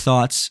are your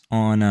thoughts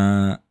on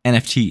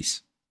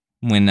NFTs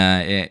when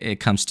it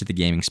comes to the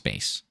gaming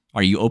space?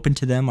 Are you open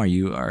to them?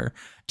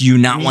 Do you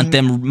not want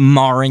them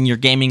marring your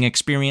gaming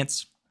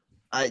experience?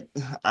 I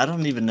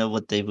don't even know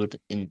what they would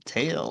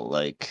entail.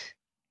 Like,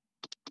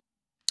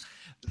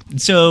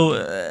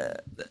 so,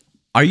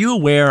 are you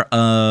aware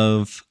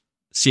of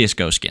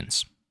CS:GO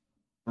skins?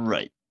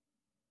 Right.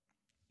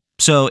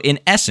 So, in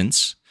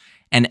essence,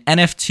 an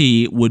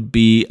NFT would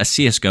be a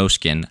CS:GO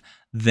skin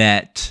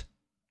that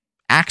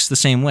acts the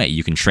same way.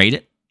 You can trade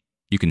it,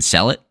 you can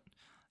sell it,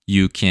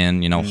 you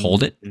can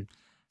hold it.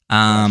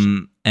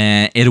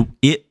 And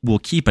it will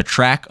keep a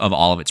track of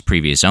all of its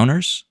previous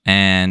owners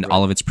and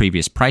all of its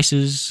previous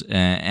prices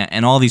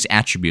and all these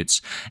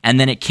attributes, and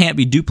then it can't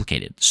be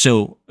duplicated.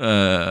 So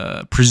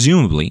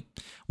presumably,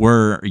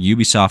 were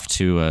Ubisoft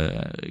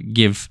to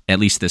give at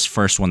least this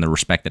first one the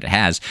respect that it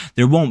has,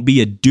 there won't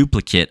be a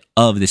duplicate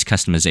of this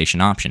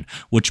customization option,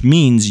 which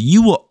means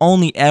you will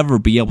only ever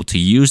be able to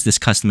use this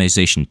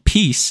customization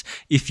piece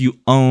if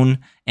you own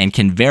and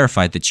can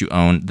verify that you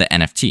own the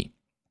NFT.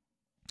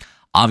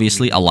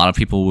 Obviously, a lot of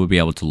people will be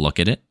able to look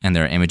at it, and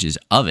there are images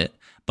of it,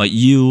 but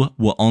you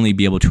will only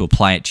be able to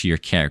apply it to your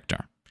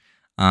character.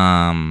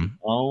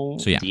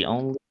 So yeah, the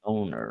only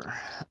owner.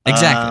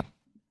 Exactly.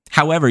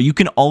 However, you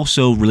can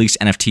also release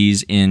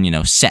NFTs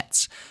in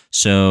sets.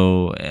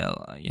 So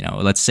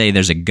let's say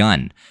there's a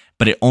gun,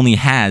 but it only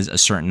has a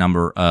certain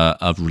number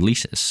of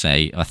releases,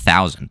 say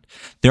 1,000.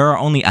 There are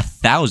only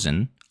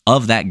 1,000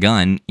 of that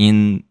gun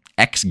in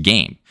X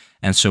game.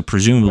 And so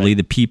presumably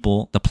the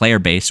player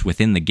base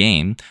within the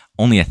game,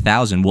 only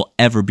 1,000 will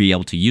ever be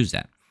able to use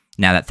that.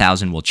 Now that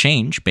 1,000 will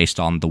change based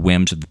on the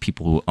whims of the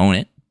people who own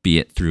it, be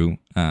it through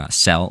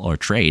sell or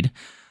trade.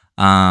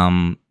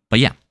 But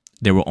yeah,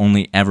 there will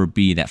only ever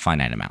be that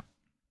finite amount.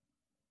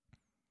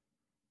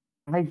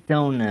 I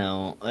don't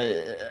know.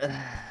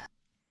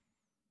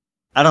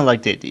 I don't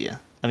like the idea.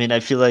 I mean, I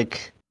feel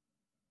like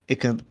it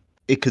could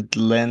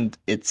lend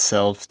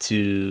itself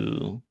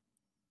to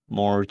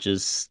more of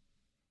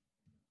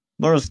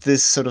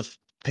this sort of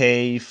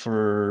pay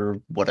for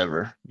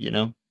whatever,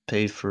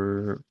 pay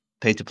to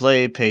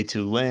play, pay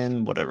to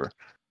win, whatever.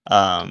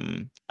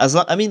 As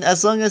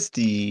long as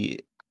the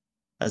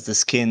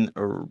skin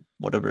or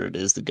whatever it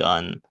is, the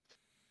gun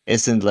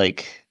isn't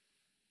like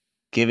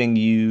giving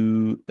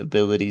you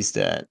abilities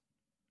that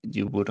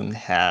you wouldn't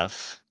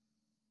have,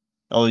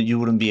 or you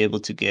wouldn't be able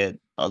to get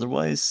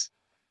otherwise.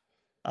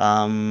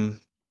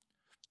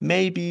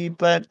 Maybe,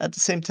 but at the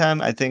same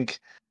time, I think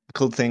the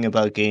cool thing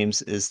about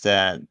games is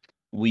that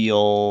we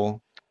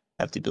all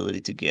have the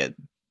ability to get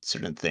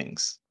certain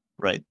things,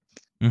 right?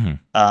 Hmm.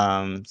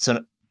 So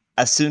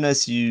as soon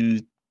as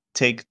you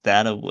take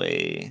that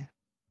away,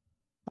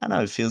 I don't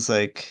know, it feels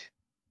like.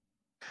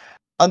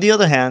 On the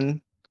other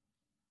hand,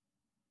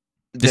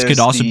 This could there's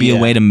also be the a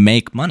way to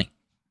make money.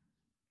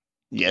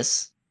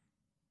 yes,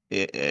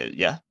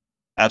 yeah,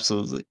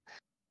 absolutely.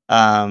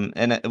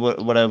 And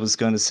what I was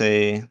going to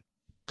say,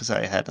 because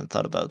I hadn't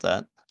thought about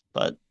that,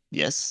 but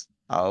yes,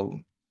 I'll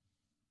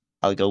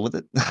go with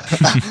it.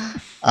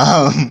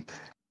 um,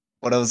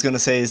 what I was going to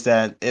say is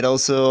that it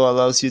also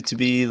allows you to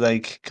be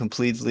like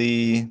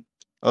completely.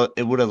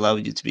 It would allow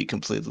you to be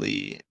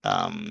completely.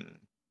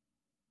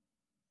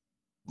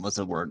 What's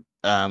the word?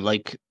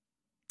 Like,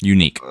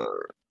 Unique. uh,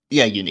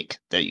 yeah, unique.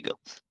 There you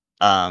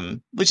go.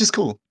 Which is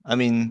cool. I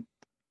mean,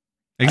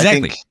 I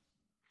think Exactly.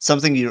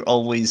 something you're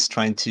always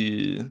trying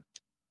to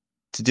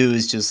do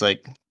is just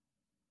like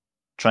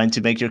trying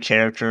to make your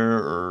character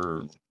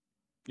or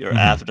your Hmm.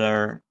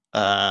 avatar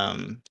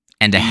And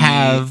to be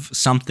have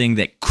something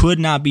that could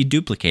not be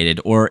duplicated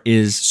or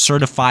is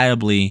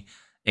certifiably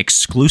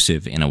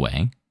exclusive in a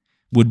way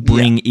would yeah,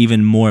 bring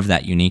even more of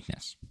that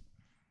uniqueness.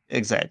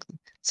 exactly.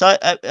 So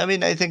I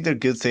mean I think there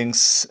are good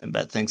things and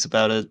bad things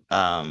about it.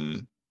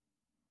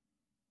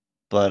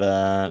 But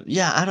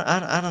yeah,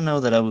 I don't know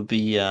that I would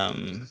be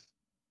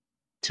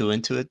too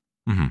into it,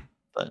 Hmm.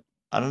 but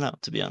I don't know,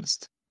 to be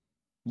honest.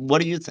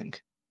 What do you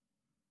think?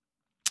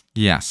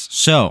 Yes.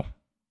 So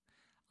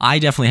I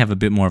definitely have a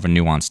bit more of a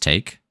nuanced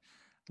take.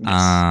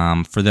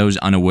 Yes. For those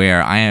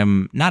unaware, I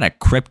am not a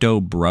crypto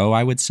bro,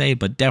 I would say,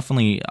 but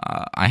definitely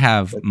I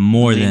have But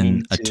more than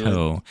leaning a to it.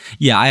 toe.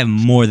 Yeah, I have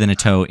more than a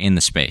toe in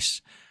the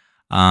space.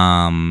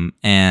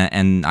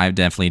 And I've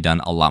definitely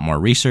done a lot more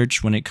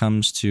research when it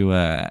comes to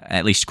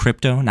at least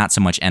crypto, not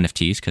so much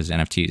NFTs, because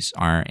NFTs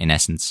are in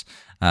essence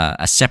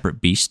a separate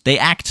beast. They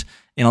act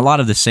in a lot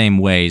of the same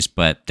ways,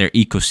 but their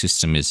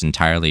ecosystem is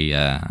entirely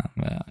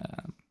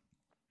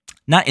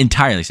not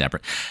entirely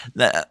separate.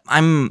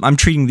 I'm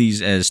treating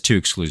these as two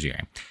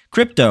exclusionary.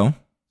 Crypto,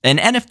 an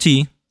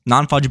NFT,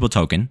 non fungible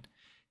token,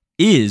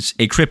 is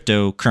a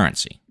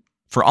cryptocurrency.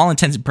 For all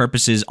intents and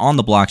purposes, on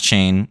the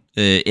blockchain,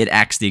 it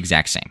acts the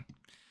exact same.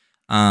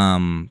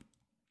 Um,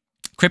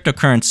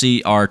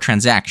 Cryptocurrency are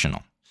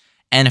transactional.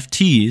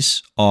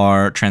 NFTs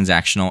are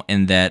transactional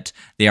in that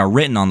they are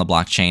written on the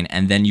blockchain,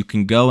 and then you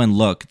can go and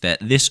look that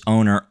this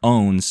owner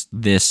owns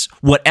this,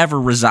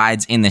 whatever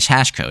resides in this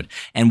hash code.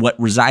 And what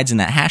resides in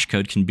that hash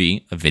code can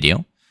be a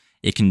video,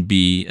 it can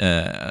be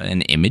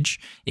an image,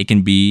 it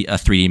can be a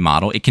 3D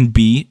model, it can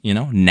be,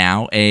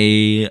 now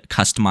a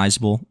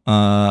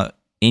customizable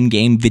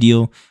in-game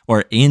video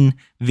or in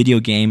video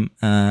game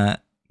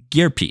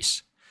gear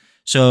piece.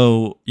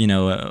 So,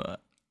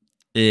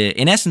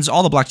 in essence,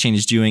 all the blockchain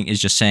is doing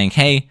is just saying,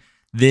 hey,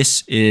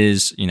 this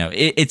is,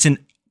 it's in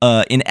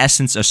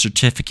essence, a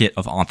certificate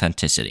of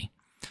authenticity.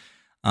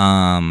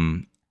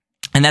 And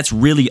that's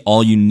really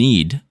all you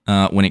need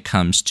when it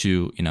comes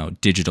to,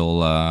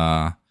 digital,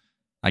 I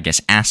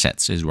guess,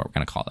 assets is what we're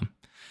going to call them.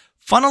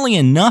 Funnily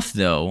enough,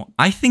 though,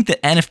 I think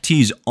that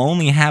NFTs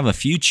only have a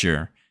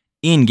future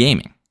in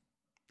gaming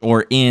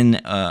or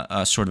in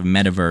a sort of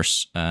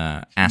metaverse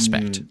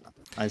aspect.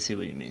 I see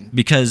what you mean.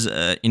 Because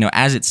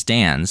as it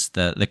stands,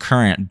 the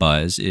current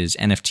buzz is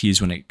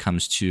NFTs when it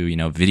comes to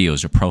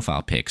videos or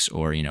profile pics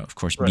or of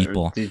course Right, or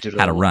Beeple how to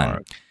digital run,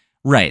 art.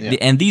 right? Yeah.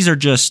 And these are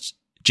just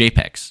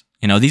JPEGs.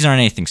 These aren't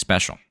anything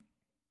special,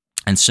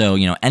 and so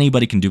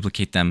anybody can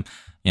duplicate them.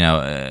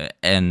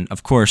 And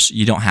of course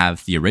you don't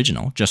have the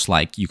original. Just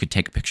like you could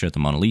take a picture of the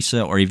Mona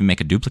Lisa or even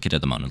make a duplicate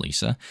of the Mona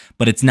Lisa,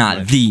 but it's not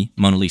Right. the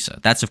Mona Lisa.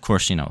 That's of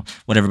course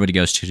what everybody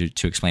goes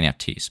to explain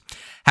NFTs.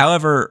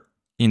 However,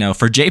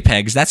 for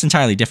JPEGs, that's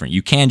entirely different.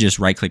 You can just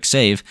right-click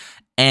save,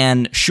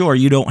 and sure,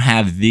 you don't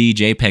have the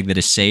JPEG that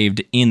is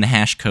saved in the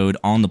hash code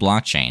on the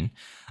blockchain,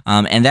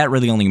 and that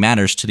really only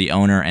matters to the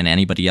owner and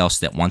anybody else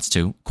that wants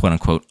to,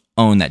 quote-unquote,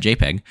 own that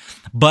JPEG.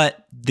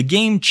 But the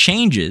game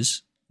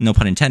changes, no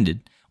pun intended,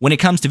 when it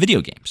comes to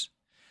video games,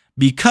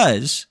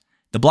 because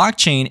the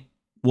blockchain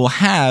will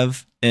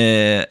have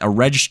a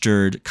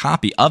registered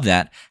copy of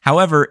that.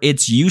 However,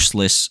 it's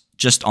useless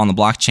just on the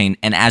blockchain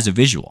and as a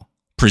visual,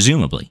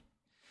 presumably.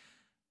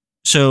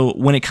 So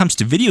when it comes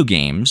to video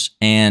games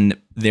and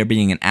there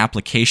being an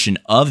application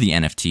of the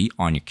NFT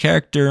on your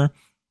character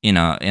in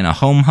a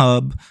home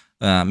hub,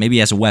 maybe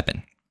as a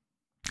weapon,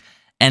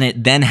 and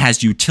it then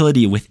has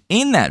utility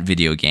within that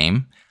video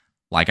game,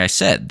 like I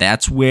said,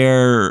 that's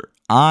where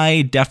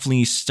I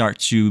definitely start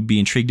to be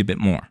intrigued a bit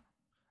more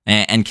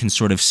and can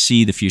sort of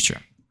see the future.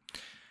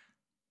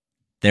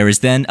 There is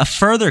then a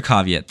further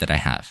caveat that I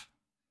have.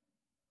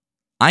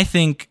 I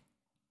think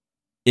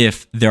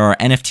if there are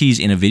NFTs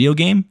in a video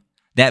game,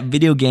 that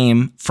video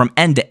game from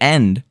end to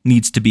end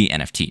needs to be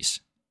NFTs.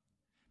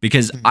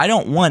 Because I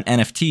don't want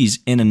NFTs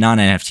in a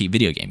non-NFT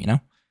video game,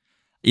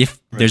 If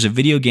there's a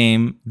video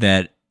game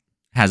that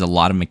has a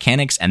lot of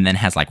mechanics and then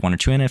has like one or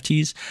two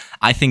NFTs,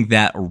 I think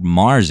that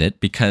mars it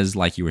because,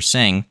 like you were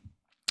saying,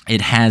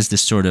 it has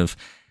this sort of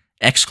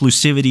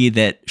exclusivity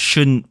that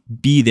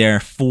shouldn't be there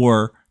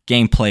for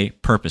gameplay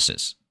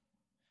purposes.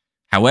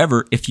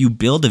 However, if you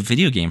build a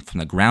video game from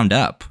the ground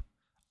up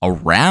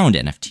around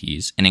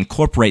NFTs and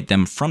incorporate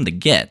them from the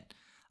get,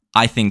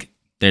 I think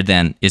there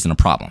then isn't a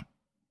problem.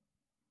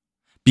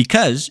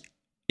 Because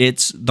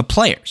it's the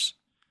players.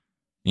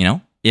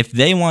 If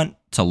they want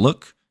to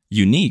look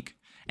unique,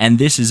 and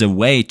this is a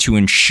way to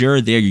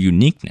ensure their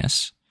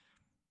uniqueness,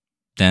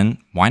 then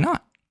why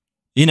not?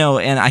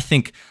 And I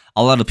think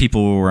a lot of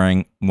people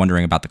were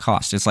wondering about the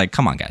cost. It's like,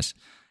 come on, guys.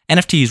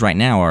 NFTs right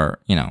now are,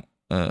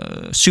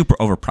 super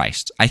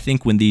overpriced. I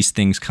think when these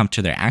things come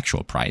to their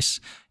actual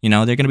price, they're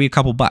going to be a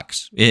couple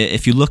bucks.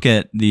 If you look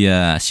at the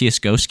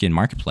CSGO skin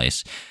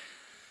marketplace,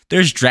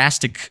 there's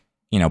drastic,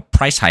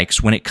 price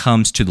hikes when it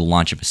comes to the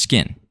launch of a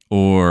skin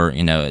or,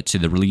 to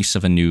the release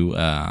of a new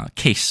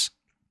case.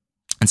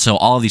 And so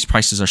all of these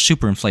prices are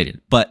super inflated.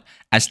 But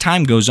as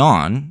time goes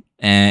on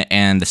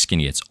and the skin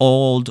gets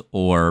old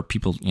or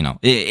people,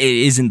 it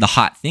isn't the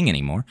hot thing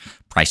anymore,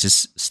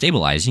 prices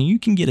stabilize and you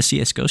can get a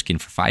CSGO skin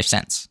for 5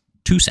 cents,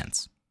 2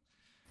 cents.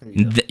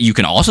 You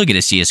can also get a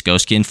CSGO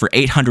skin for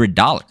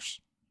 $800,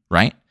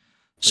 right?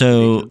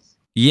 So,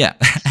 yeah.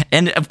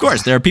 And of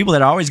course, there are people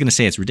that are always going to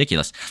say it's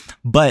ridiculous.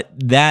 But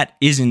that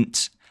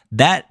isn't,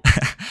 that,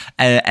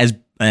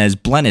 as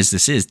blunt as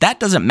this is, that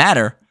doesn't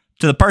matter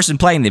to the person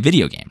playing the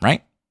video game,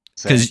 right?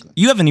 Because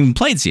you haven't even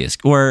played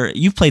CSGO, or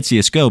you've played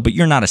CSGO, but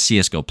you're not a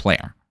CSGO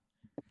player.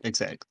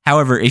 Exactly.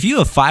 However, if you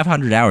have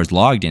 500 hours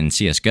logged in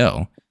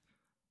CSGO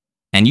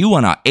and you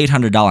want an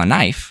 $800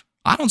 knife,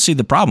 I don't see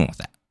the problem with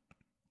that.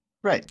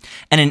 Right.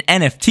 And an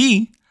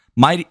NFT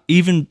might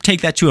even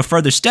take that to a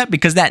further step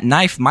because that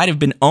knife might have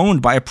been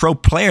owned by a pro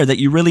player that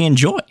you really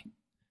enjoy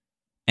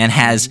and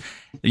has,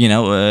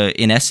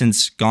 in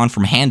essence, gone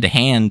from hand to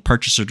hand,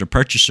 purchaser to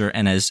purchaser,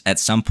 and has at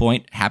some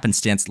point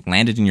happenstance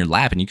landed in your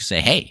lap, and you can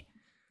say, hey,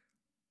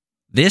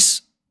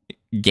 this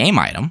game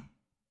item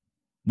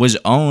was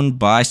owned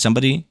by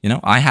somebody,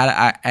 I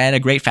had a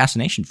great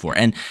fascination for.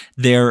 And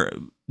there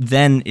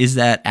then is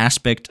that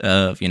aspect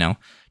of,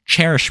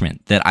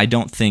 cherishment that I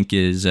don't think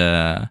is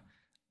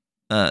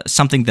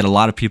something that a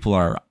lot of people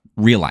are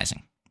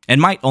realizing and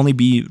might only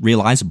be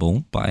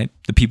realizable by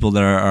the people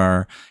that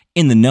are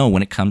in the know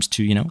when it comes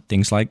to,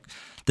 things like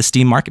the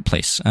Steam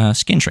Marketplace,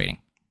 skin trading.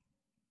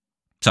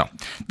 So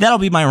that'll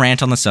be my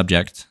rant on the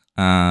subject.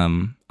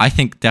 I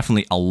think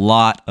definitely a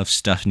lot of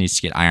stuff needs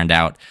to get ironed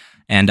out,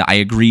 and I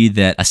agree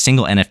that a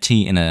single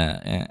NFT in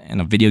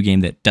a video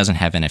game that doesn't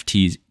have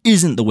NFTs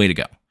isn't the way to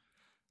go.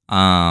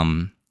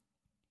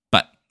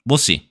 But we'll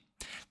see.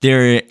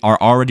 There are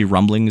already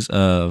rumblings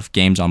of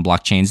games on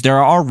blockchains. There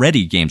are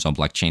already games on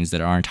blockchains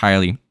that are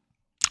entirely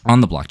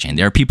on the blockchain.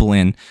 There are people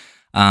in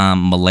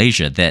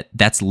Malaysia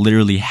that's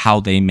literally how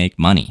they make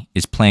money,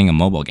 is playing a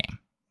mobile game.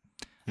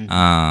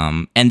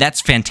 Mm-hmm. And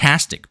that's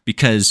fantastic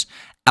because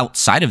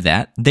outside of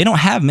that, they don't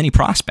have many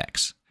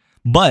prospects.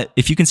 But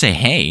if you can say,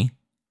 hey,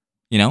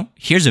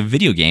 here's a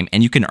video game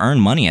and you can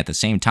earn money at the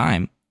same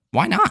time,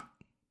 why not?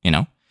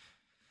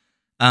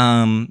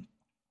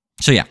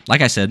 So yeah, like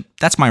I said,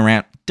 that's my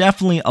rant.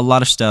 Definitely a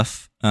lot of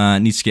stuff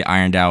needs to get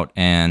ironed out,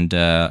 and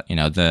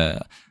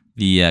the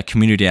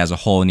community as a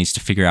whole needs to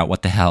figure out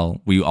what the hell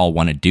we all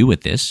want to do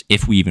with this,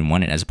 if we even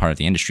want it as a part of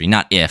the industry.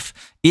 Not if.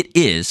 It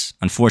is,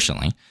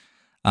 unfortunately.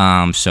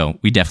 So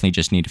we definitely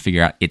just need to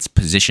figure out its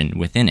position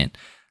within it.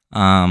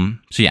 So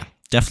yeah,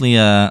 definitely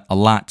a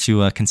lot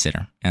to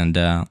consider, and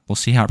we'll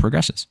see how it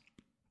progresses.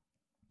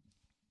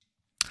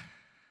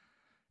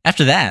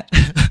 After that,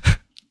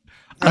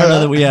 I don't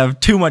know that we have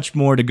too much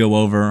more to go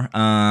over.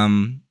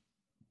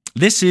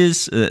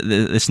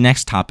 This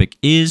next topic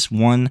is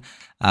one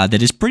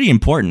that is pretty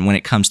important when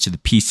it comes to the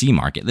PC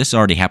market. This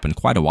already happened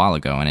quite a while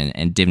ago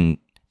and didn't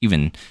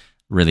even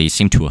really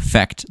seem to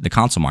affect the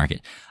console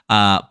market.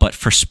 But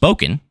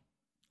Forspoken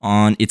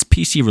on its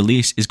PC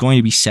release is going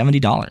to be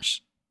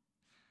 $70.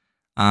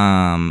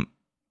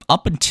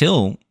 Up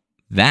until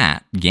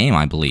that game,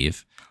 I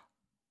believe,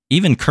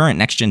 even current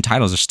next-gen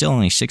titles are still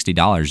only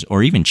 $60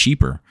 or even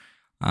cheaper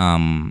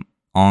on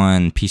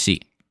PC.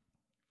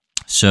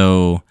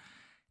 So,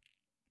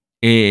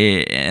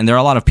 and there are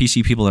a lot of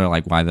PC people that are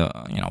like, why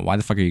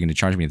the fuck are you going to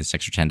charge me this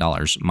extra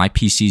 $10? My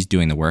PC's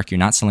doing the work. You're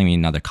not selling me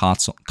another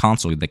console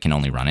that can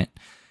only run it.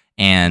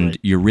 And right.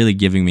 You're really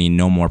giving me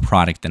no more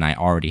product than I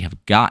already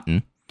have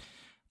gotten.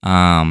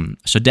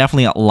 So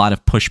definitely a lot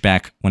of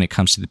pushback when it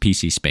comes to the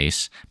PC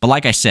space. But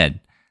like I said,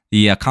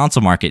 the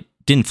console market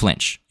didn't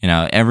flinch.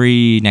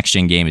 Every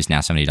next-gen game is now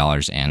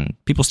 $70, and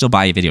people still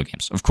buy video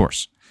games, of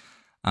course.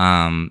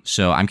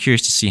 So I'm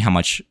curious to see how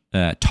much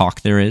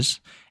talk there is,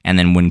 and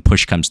then when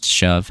push comes to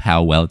shove,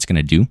 how well it's going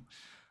to do.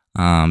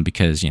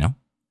 Because,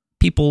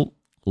 people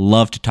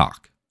love to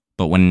talk,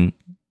 but when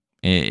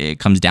it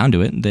comes down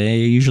to it, they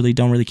usually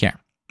don't really care.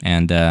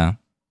 And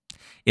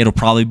it'll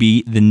probably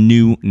be the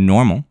new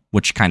normal,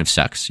 which kind of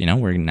sucks.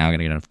 We're now going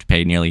to have to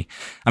pay nearly,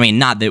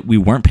 not that we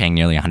weren't paying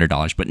nearly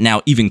 $100, but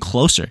now even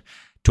closer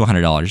to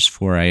 $100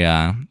 for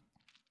a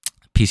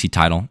PC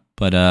title.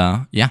 But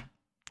yeah,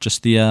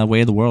 just the way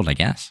of the world, I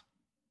guess.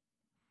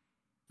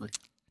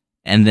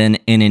 And then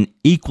in an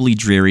equally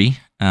dreary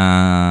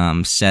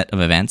set of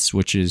events,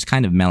 which is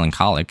kind of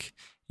melancholic,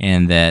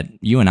 in that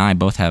you and I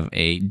both have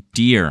a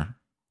dear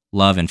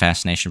love and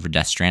fascination for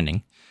Death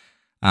Stranding.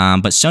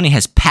 But Sony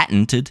has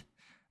patented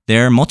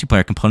their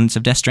multiplayer components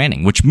of Death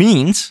Stranding, which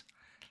means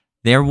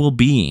there will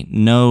be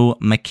no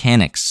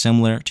mechanics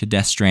similar to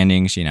Death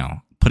Stranding's,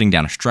 putting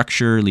down a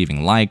structure,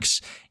 leaving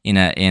likes in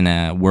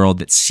a world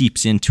that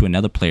seeps into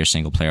another player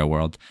single player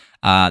world.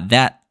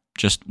 That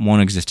just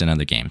won't exist in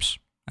other games,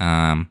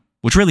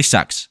 which really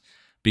sucks,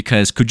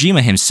 because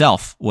Kojima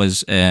himself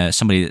was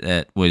somebody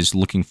that was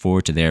looking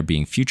forward to there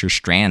being future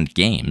Strand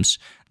games,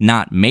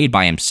 not made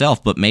by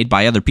himself, but made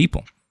by other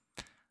people.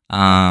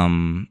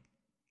 And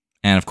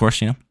of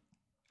course,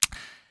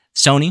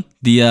 Sony,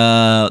 the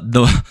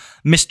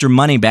Mr.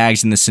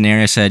 Moneybags in this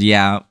scenario said,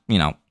 yeah,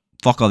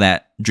 fuck all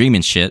that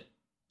dreaming shit.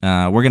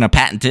 We're gonna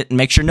patent it and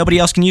make sure nobody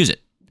else can use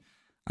it.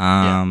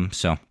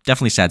 So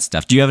definitely sad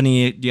stuff. Do you have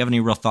any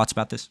real thoughts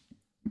about this?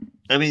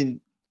 I mean,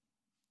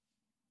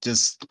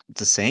 just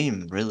the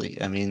same,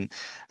 really. I mean,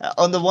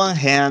 on the one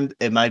hand,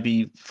 it might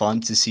be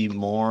fun to see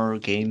more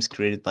games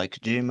created by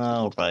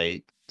Kojima or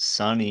by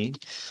Sony,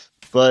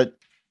 but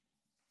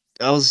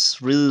I was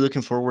really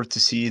looking forward to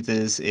see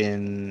this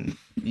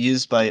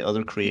used by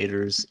other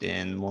creators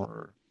in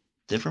more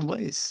different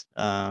ways.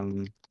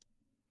 And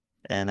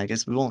I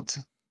guess we won't.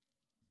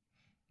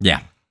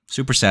 Yeah,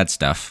 super sad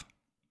stuff,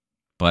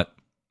 but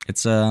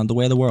it's the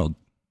way of the world,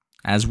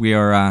 as we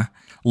are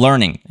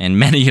learning in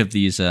many of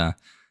these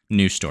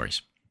news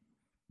stories.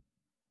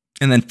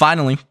 And then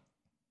finally,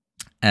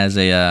 as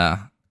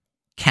a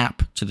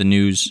cap to the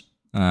news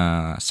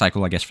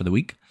cycle, I guess, for the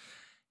week,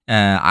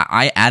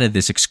 I added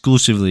this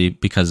exclusively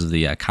because of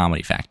the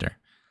comedy factor.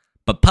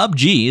 But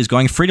PUBG is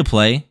going free to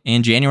play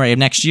in January of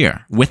next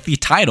year with the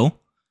title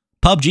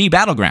PUBG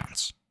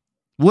Battlegrounds,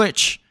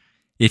 which,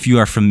 if you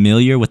are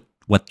familiar with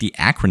what the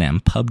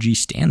acronym PUBG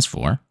stands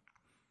for,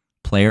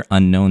 Player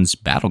Unknown's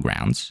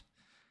Battlegrounds,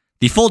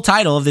 the full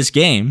title of this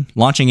game,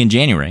 launching in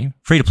January,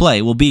 free to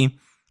play, will be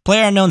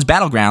Player Unknown's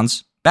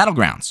Battlegrounds.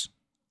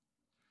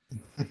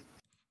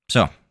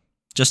 So,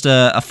 just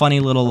a funny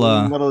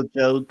little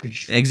joke.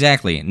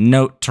 Exactly.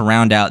 Note to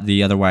round out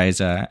the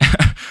otherwise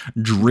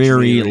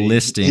dreary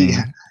listing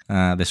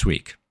this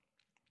week.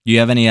 Do you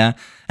have any?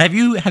 Have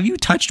you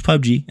touched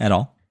PUBG at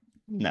all?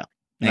 No.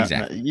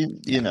 Exactly. No,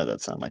 you know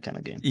that's not my kind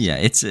of game. Yeah,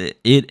 it's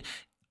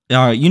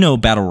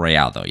Battle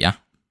Royale though, yeah.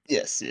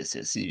 Yes.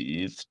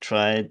 You've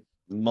tried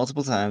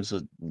multiple times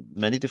with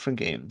many different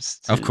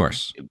games. Of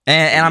course.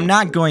 And I'm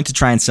not going to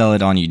try and sell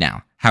it on you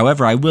now.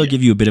 However, I will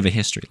give you a bit of a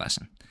history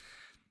lesson.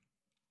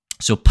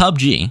 So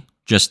PUBG,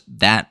 just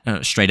that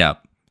straight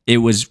up, it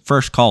was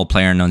first called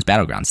PlayerUnknown's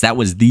Battlegrounds. That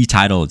was the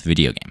title of the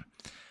video game.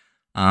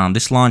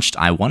 This launched,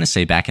 I want to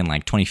say, back in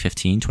like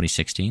 2015,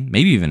 2016,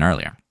 maybe even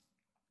earlier.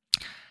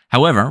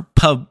 However,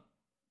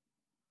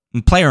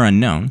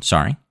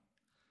 PlayerUnknown,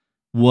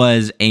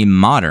 was a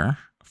modder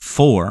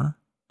for,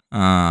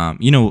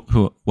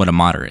 what a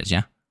modder is,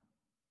 yeah?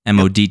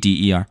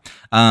 MODDER.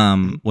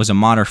 Was a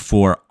modder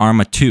for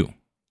Arma 2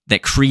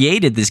 that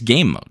created this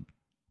game mode.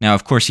 Now,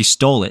 of course, he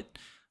stole it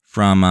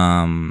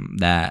from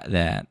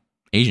that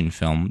Asian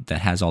film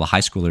that has all the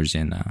high schoolers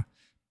in,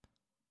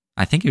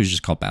 I think it was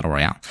just called Battle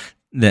Royale,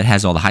 that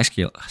has all the high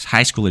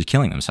schoolers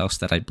killing themselves,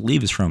 that I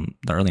believe is from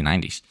the early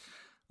 90s.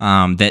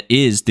 That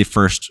is the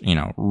first,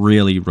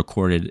 really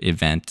recorded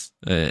event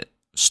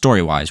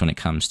story-wise when it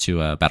comes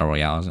to Battle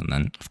Royales, and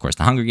then, of course,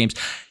 the Hunger Games.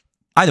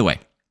 Either way,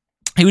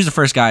 he was the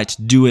first guy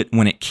to do it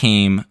when it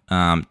came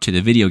to the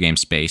video game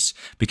space,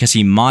 because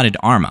he modded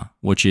Arma,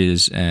 which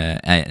is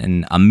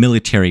a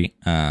military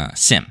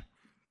sim.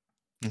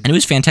 And it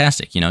was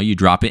fantastic. You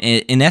drop it.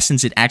 In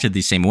essence, it acted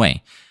the same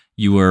way.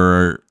 You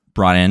were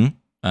brought in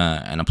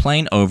a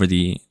plane over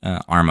the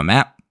Arma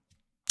map,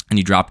 and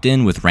you dropped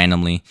in with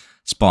randomly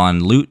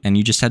spawned loot, and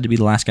you just had to be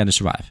the last guy to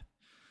survive.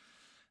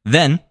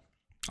 Then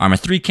Arma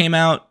 3 came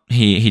out.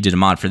 He did a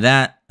mod for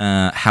that.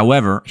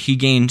 However, he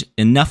gained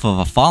enough of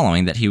a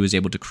following that he was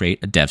able to create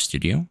a dev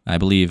studio. I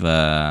believe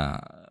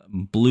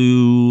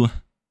Blue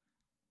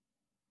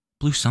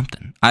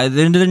something.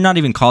 They're not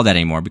even called that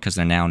anymore because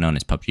they're now known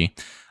as PUBG.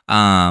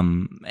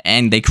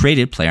 And they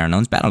created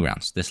PlayerUnknown's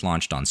Battlegrounds. This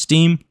launched on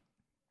Steam.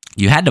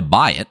 You had to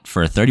buy it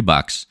for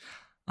 $30.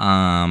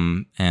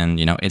 And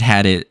it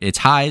had its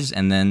highs,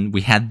 and then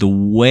we had the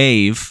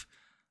wave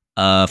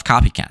of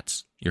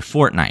copycats. Your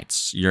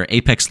Fortnites, your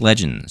Apex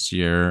Legends,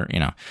 your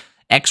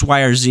X,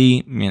 Y, or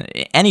Z.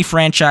 Any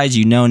franchise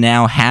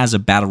now has a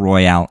battle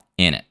royale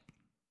in it.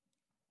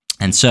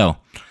 And so,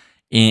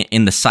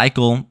 in the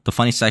cycle, the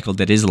funny cycle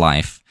that is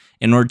life,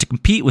 in order to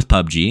compete with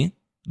PUBG,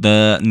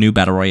 the new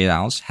battle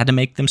royales had to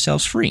make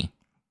themselves free.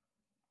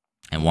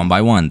 And one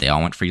by one, they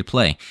all went free to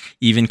play.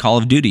 Even Call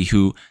of Duty,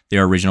 who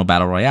their original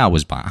battle royale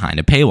was behind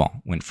a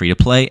paywall, went free to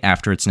play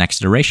after its next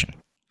iteration.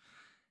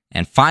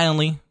 And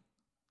finally,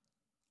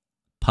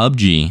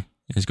 PUBG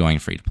is going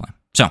free to play.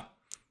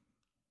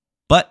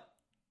 But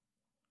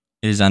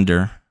it is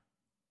under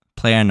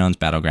PlayerUnknown's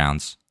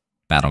Battlegrounds.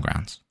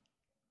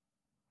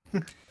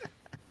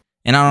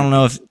 And I don't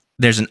know if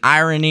there's an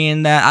irony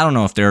in that. I don't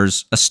know if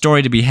there's a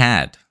story to be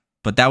had,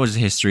 but that was a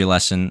history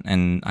lesson,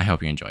 and I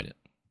hope you enjoyed it.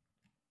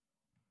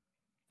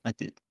 I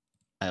did.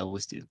 I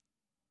always do.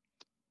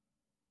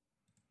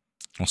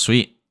 Well,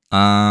 sweet.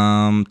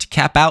 To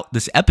cap out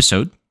this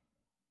episode,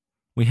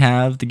 we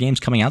have the games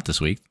coming out this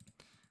week.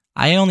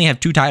 I only have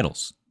 2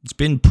 titles. It's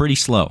been pretty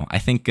slow. I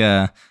think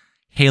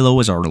Halo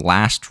was our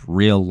last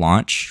real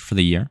launch for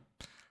the year.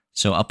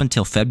 So up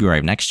until February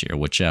of next year,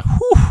 which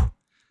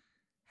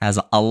has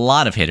a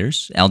lot of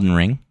hitters. Elden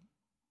Ring,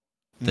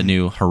 the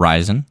new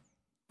Horizon,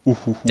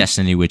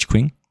 Destiny Witch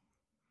Queen.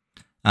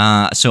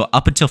 So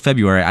up until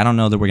February, I don't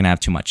know that we're going to have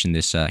too much in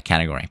this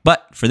category.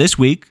 But for this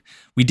week,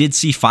 we did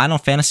see Final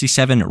Fantasy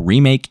VII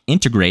Remake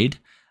Intergrade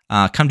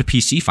come to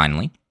PC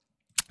finally.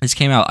 This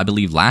came out, I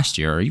believe, last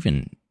year, or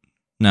even...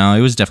 No,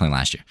 it was definitely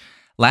last year.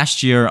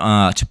 Last year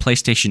to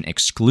PlayStation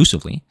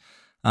exclusively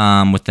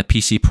with the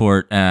PC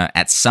port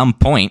at some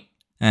point.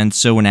 And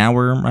so now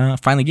we're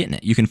finally getting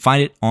it. You can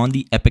find it on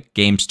the Epic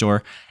Game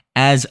Store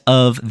as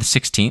of the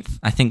 16th.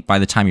 I think by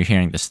the time you're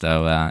hearing this,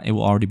 though, it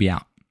will already be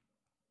out.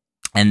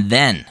 And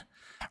then,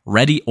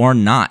 Ready or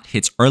Not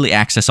hits early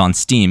access on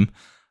Steam.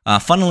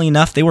 Funnily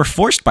enough, they were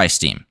forced by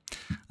Steam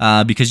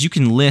because you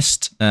can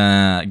list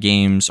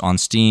games on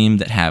Steam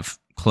that have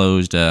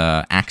closed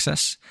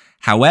access.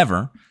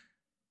 However,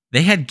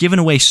 they had given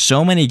away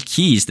so many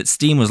keys that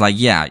Steam was like,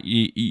 yeah,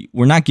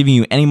 we're not giving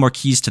you any more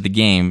keys to the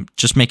game.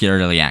 Just make it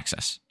early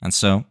access. And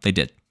so they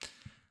did.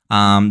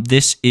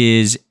 This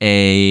is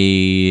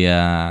a,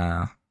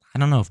 I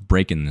don't know if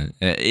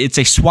it's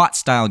a SWAT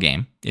style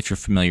game, if you're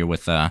familiar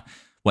with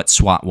what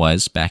SWAT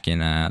was back in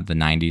the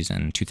 90s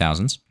and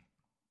 2000s.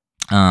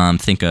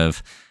 Think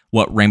of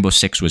what Rainbow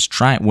Six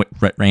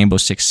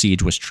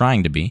Siege was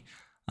trying to be,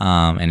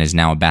 and is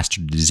now a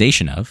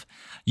bastardization of.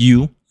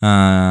 You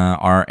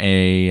are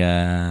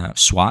a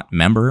SWAT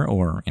member,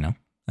 or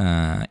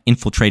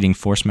infiltrating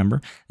force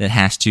member that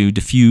has to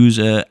defuse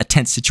a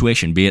tense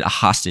situation, be it a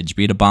hostage,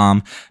 be it a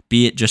bomb,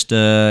 be it just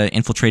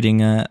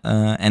infiltrating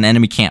an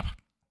enemy camp.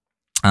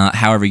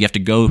 However, you have to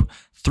go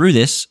through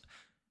this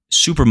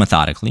super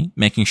methodically,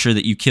 making sure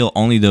that you kill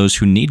only those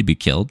who need to be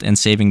killed and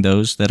saving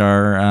those that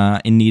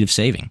are in need of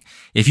saving.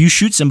 If you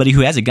shoot somebody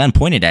who has a gun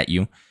pointed at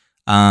you,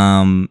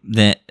 and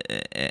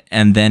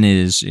then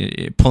is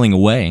pulling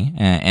away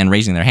and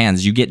raising their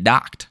hands, you get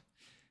docked.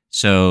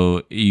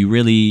 So you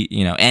really,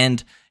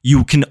 and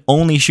you can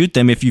only shoot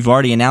them if you've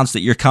already announced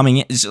that you're coming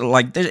in.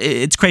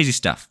 It's crazy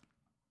stuff.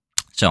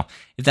 So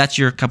if that's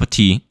your cup of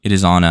tea, it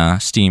is on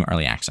Steam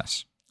Early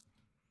Access.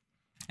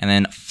 And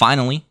then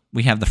finally,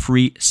 we have the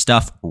free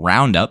stuff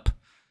roundup.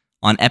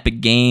 On Epic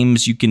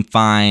Games, you can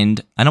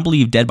find, I don't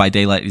believe Dead by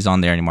Daylight is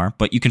on there anymore,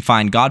 but you can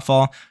find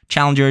Godfall,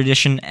 Challenger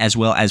Edition, as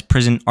well as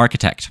Prison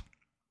Architect.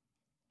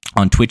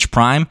 On Twitch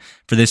Prime,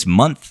 for this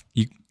month,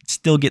 you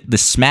still get the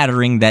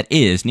smattering that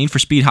is Need for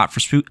Speed Hot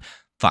Pursuit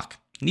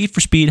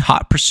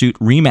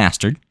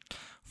Remastered,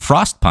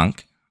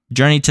 Frostpunk,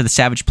 Journey to the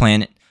Savage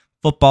Planet,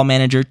 Football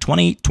Manager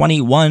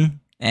 2021,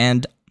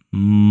 and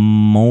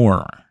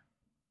more.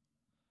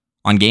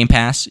 On Game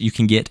Pass, you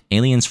can get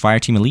Aliens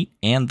Fireteam Elite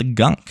and The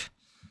Gunk.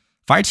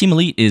 Fireteam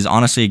Elite is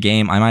honestly a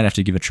game I might have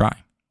to give a try.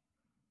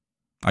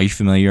 Are you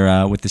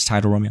familiar with this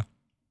title, Romeo?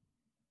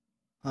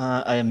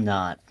 I am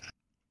not.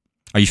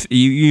 Are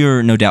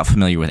you're no doubt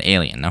familiar with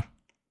Alien, no?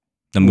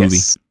 The movie,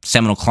 yes.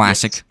 Seminal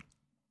classic. Yes.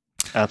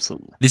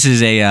 Absolutely. This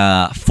is a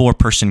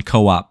 4-person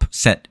co-op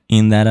set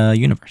in that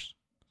universe.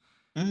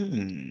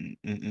 And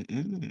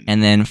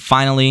then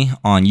finally,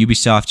 on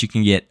Ubisoft, you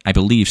can get, I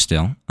believe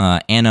still,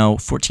 Anno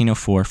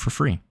 1404 for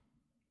free.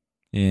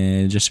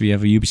 Just so you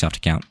have a Ubisoft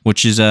account,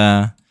 which is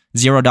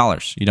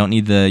 $0. You don't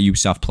need the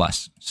Ubisoft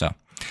Plus. So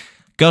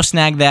go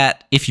snag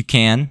that if you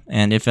can,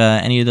 and if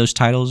any of those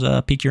titles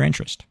pique your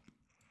interest.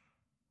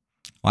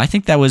 Well, I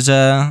think that's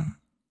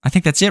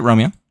it,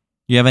 Romeo.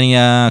 You have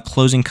any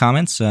closing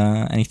comments?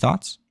 Any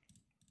thoughts?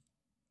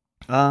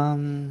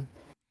 Not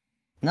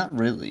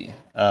really.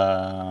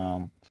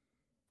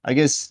 I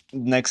guess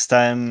next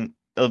time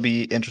it'll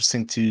be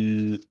interesting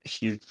to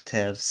hear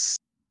Tev's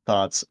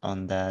thoughts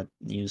on that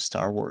new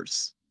Star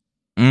Wars.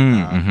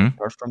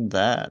 Apart from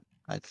that,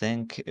 I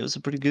think it was a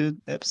pretty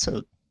good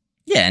episode.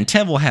 Yeah, and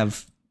Tev will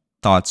have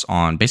thoughts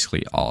on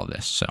basically all of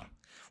this. So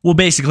we'll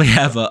basically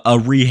have a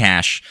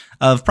rehash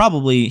of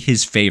probably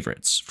his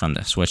favorites from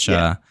this, which,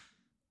 I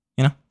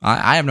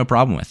have no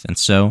problem with. And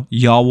so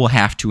y'all will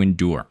have to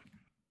endure.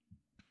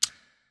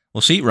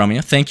 Well, see,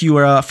 Romeo, thank you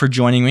for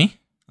joining me.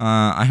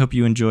 I hope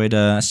you enjoyed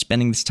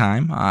spending this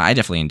time. I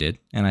definitely did.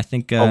 And I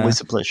think... always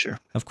a pleasure.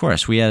 Of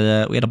course, we had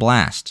a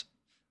blast.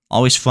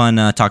 Always fun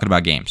talking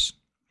about games.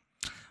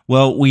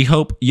 Well, we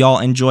hope y'all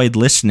enjoyed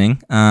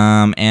listening,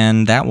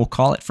 and that will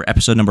call it for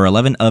episode number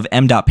 11 of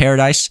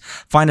M.Paradise.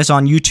 Find us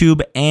on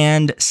YouTube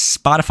and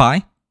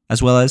Spotify,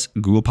 as well as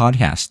Google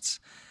Podcasts.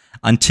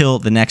 Until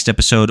the next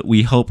episode,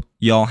 we hope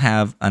y'all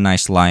have a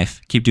nice life.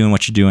 Keep doing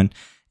what you're doing,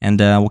 and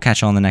we'll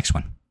catch you on the next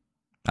one.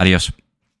 Adios.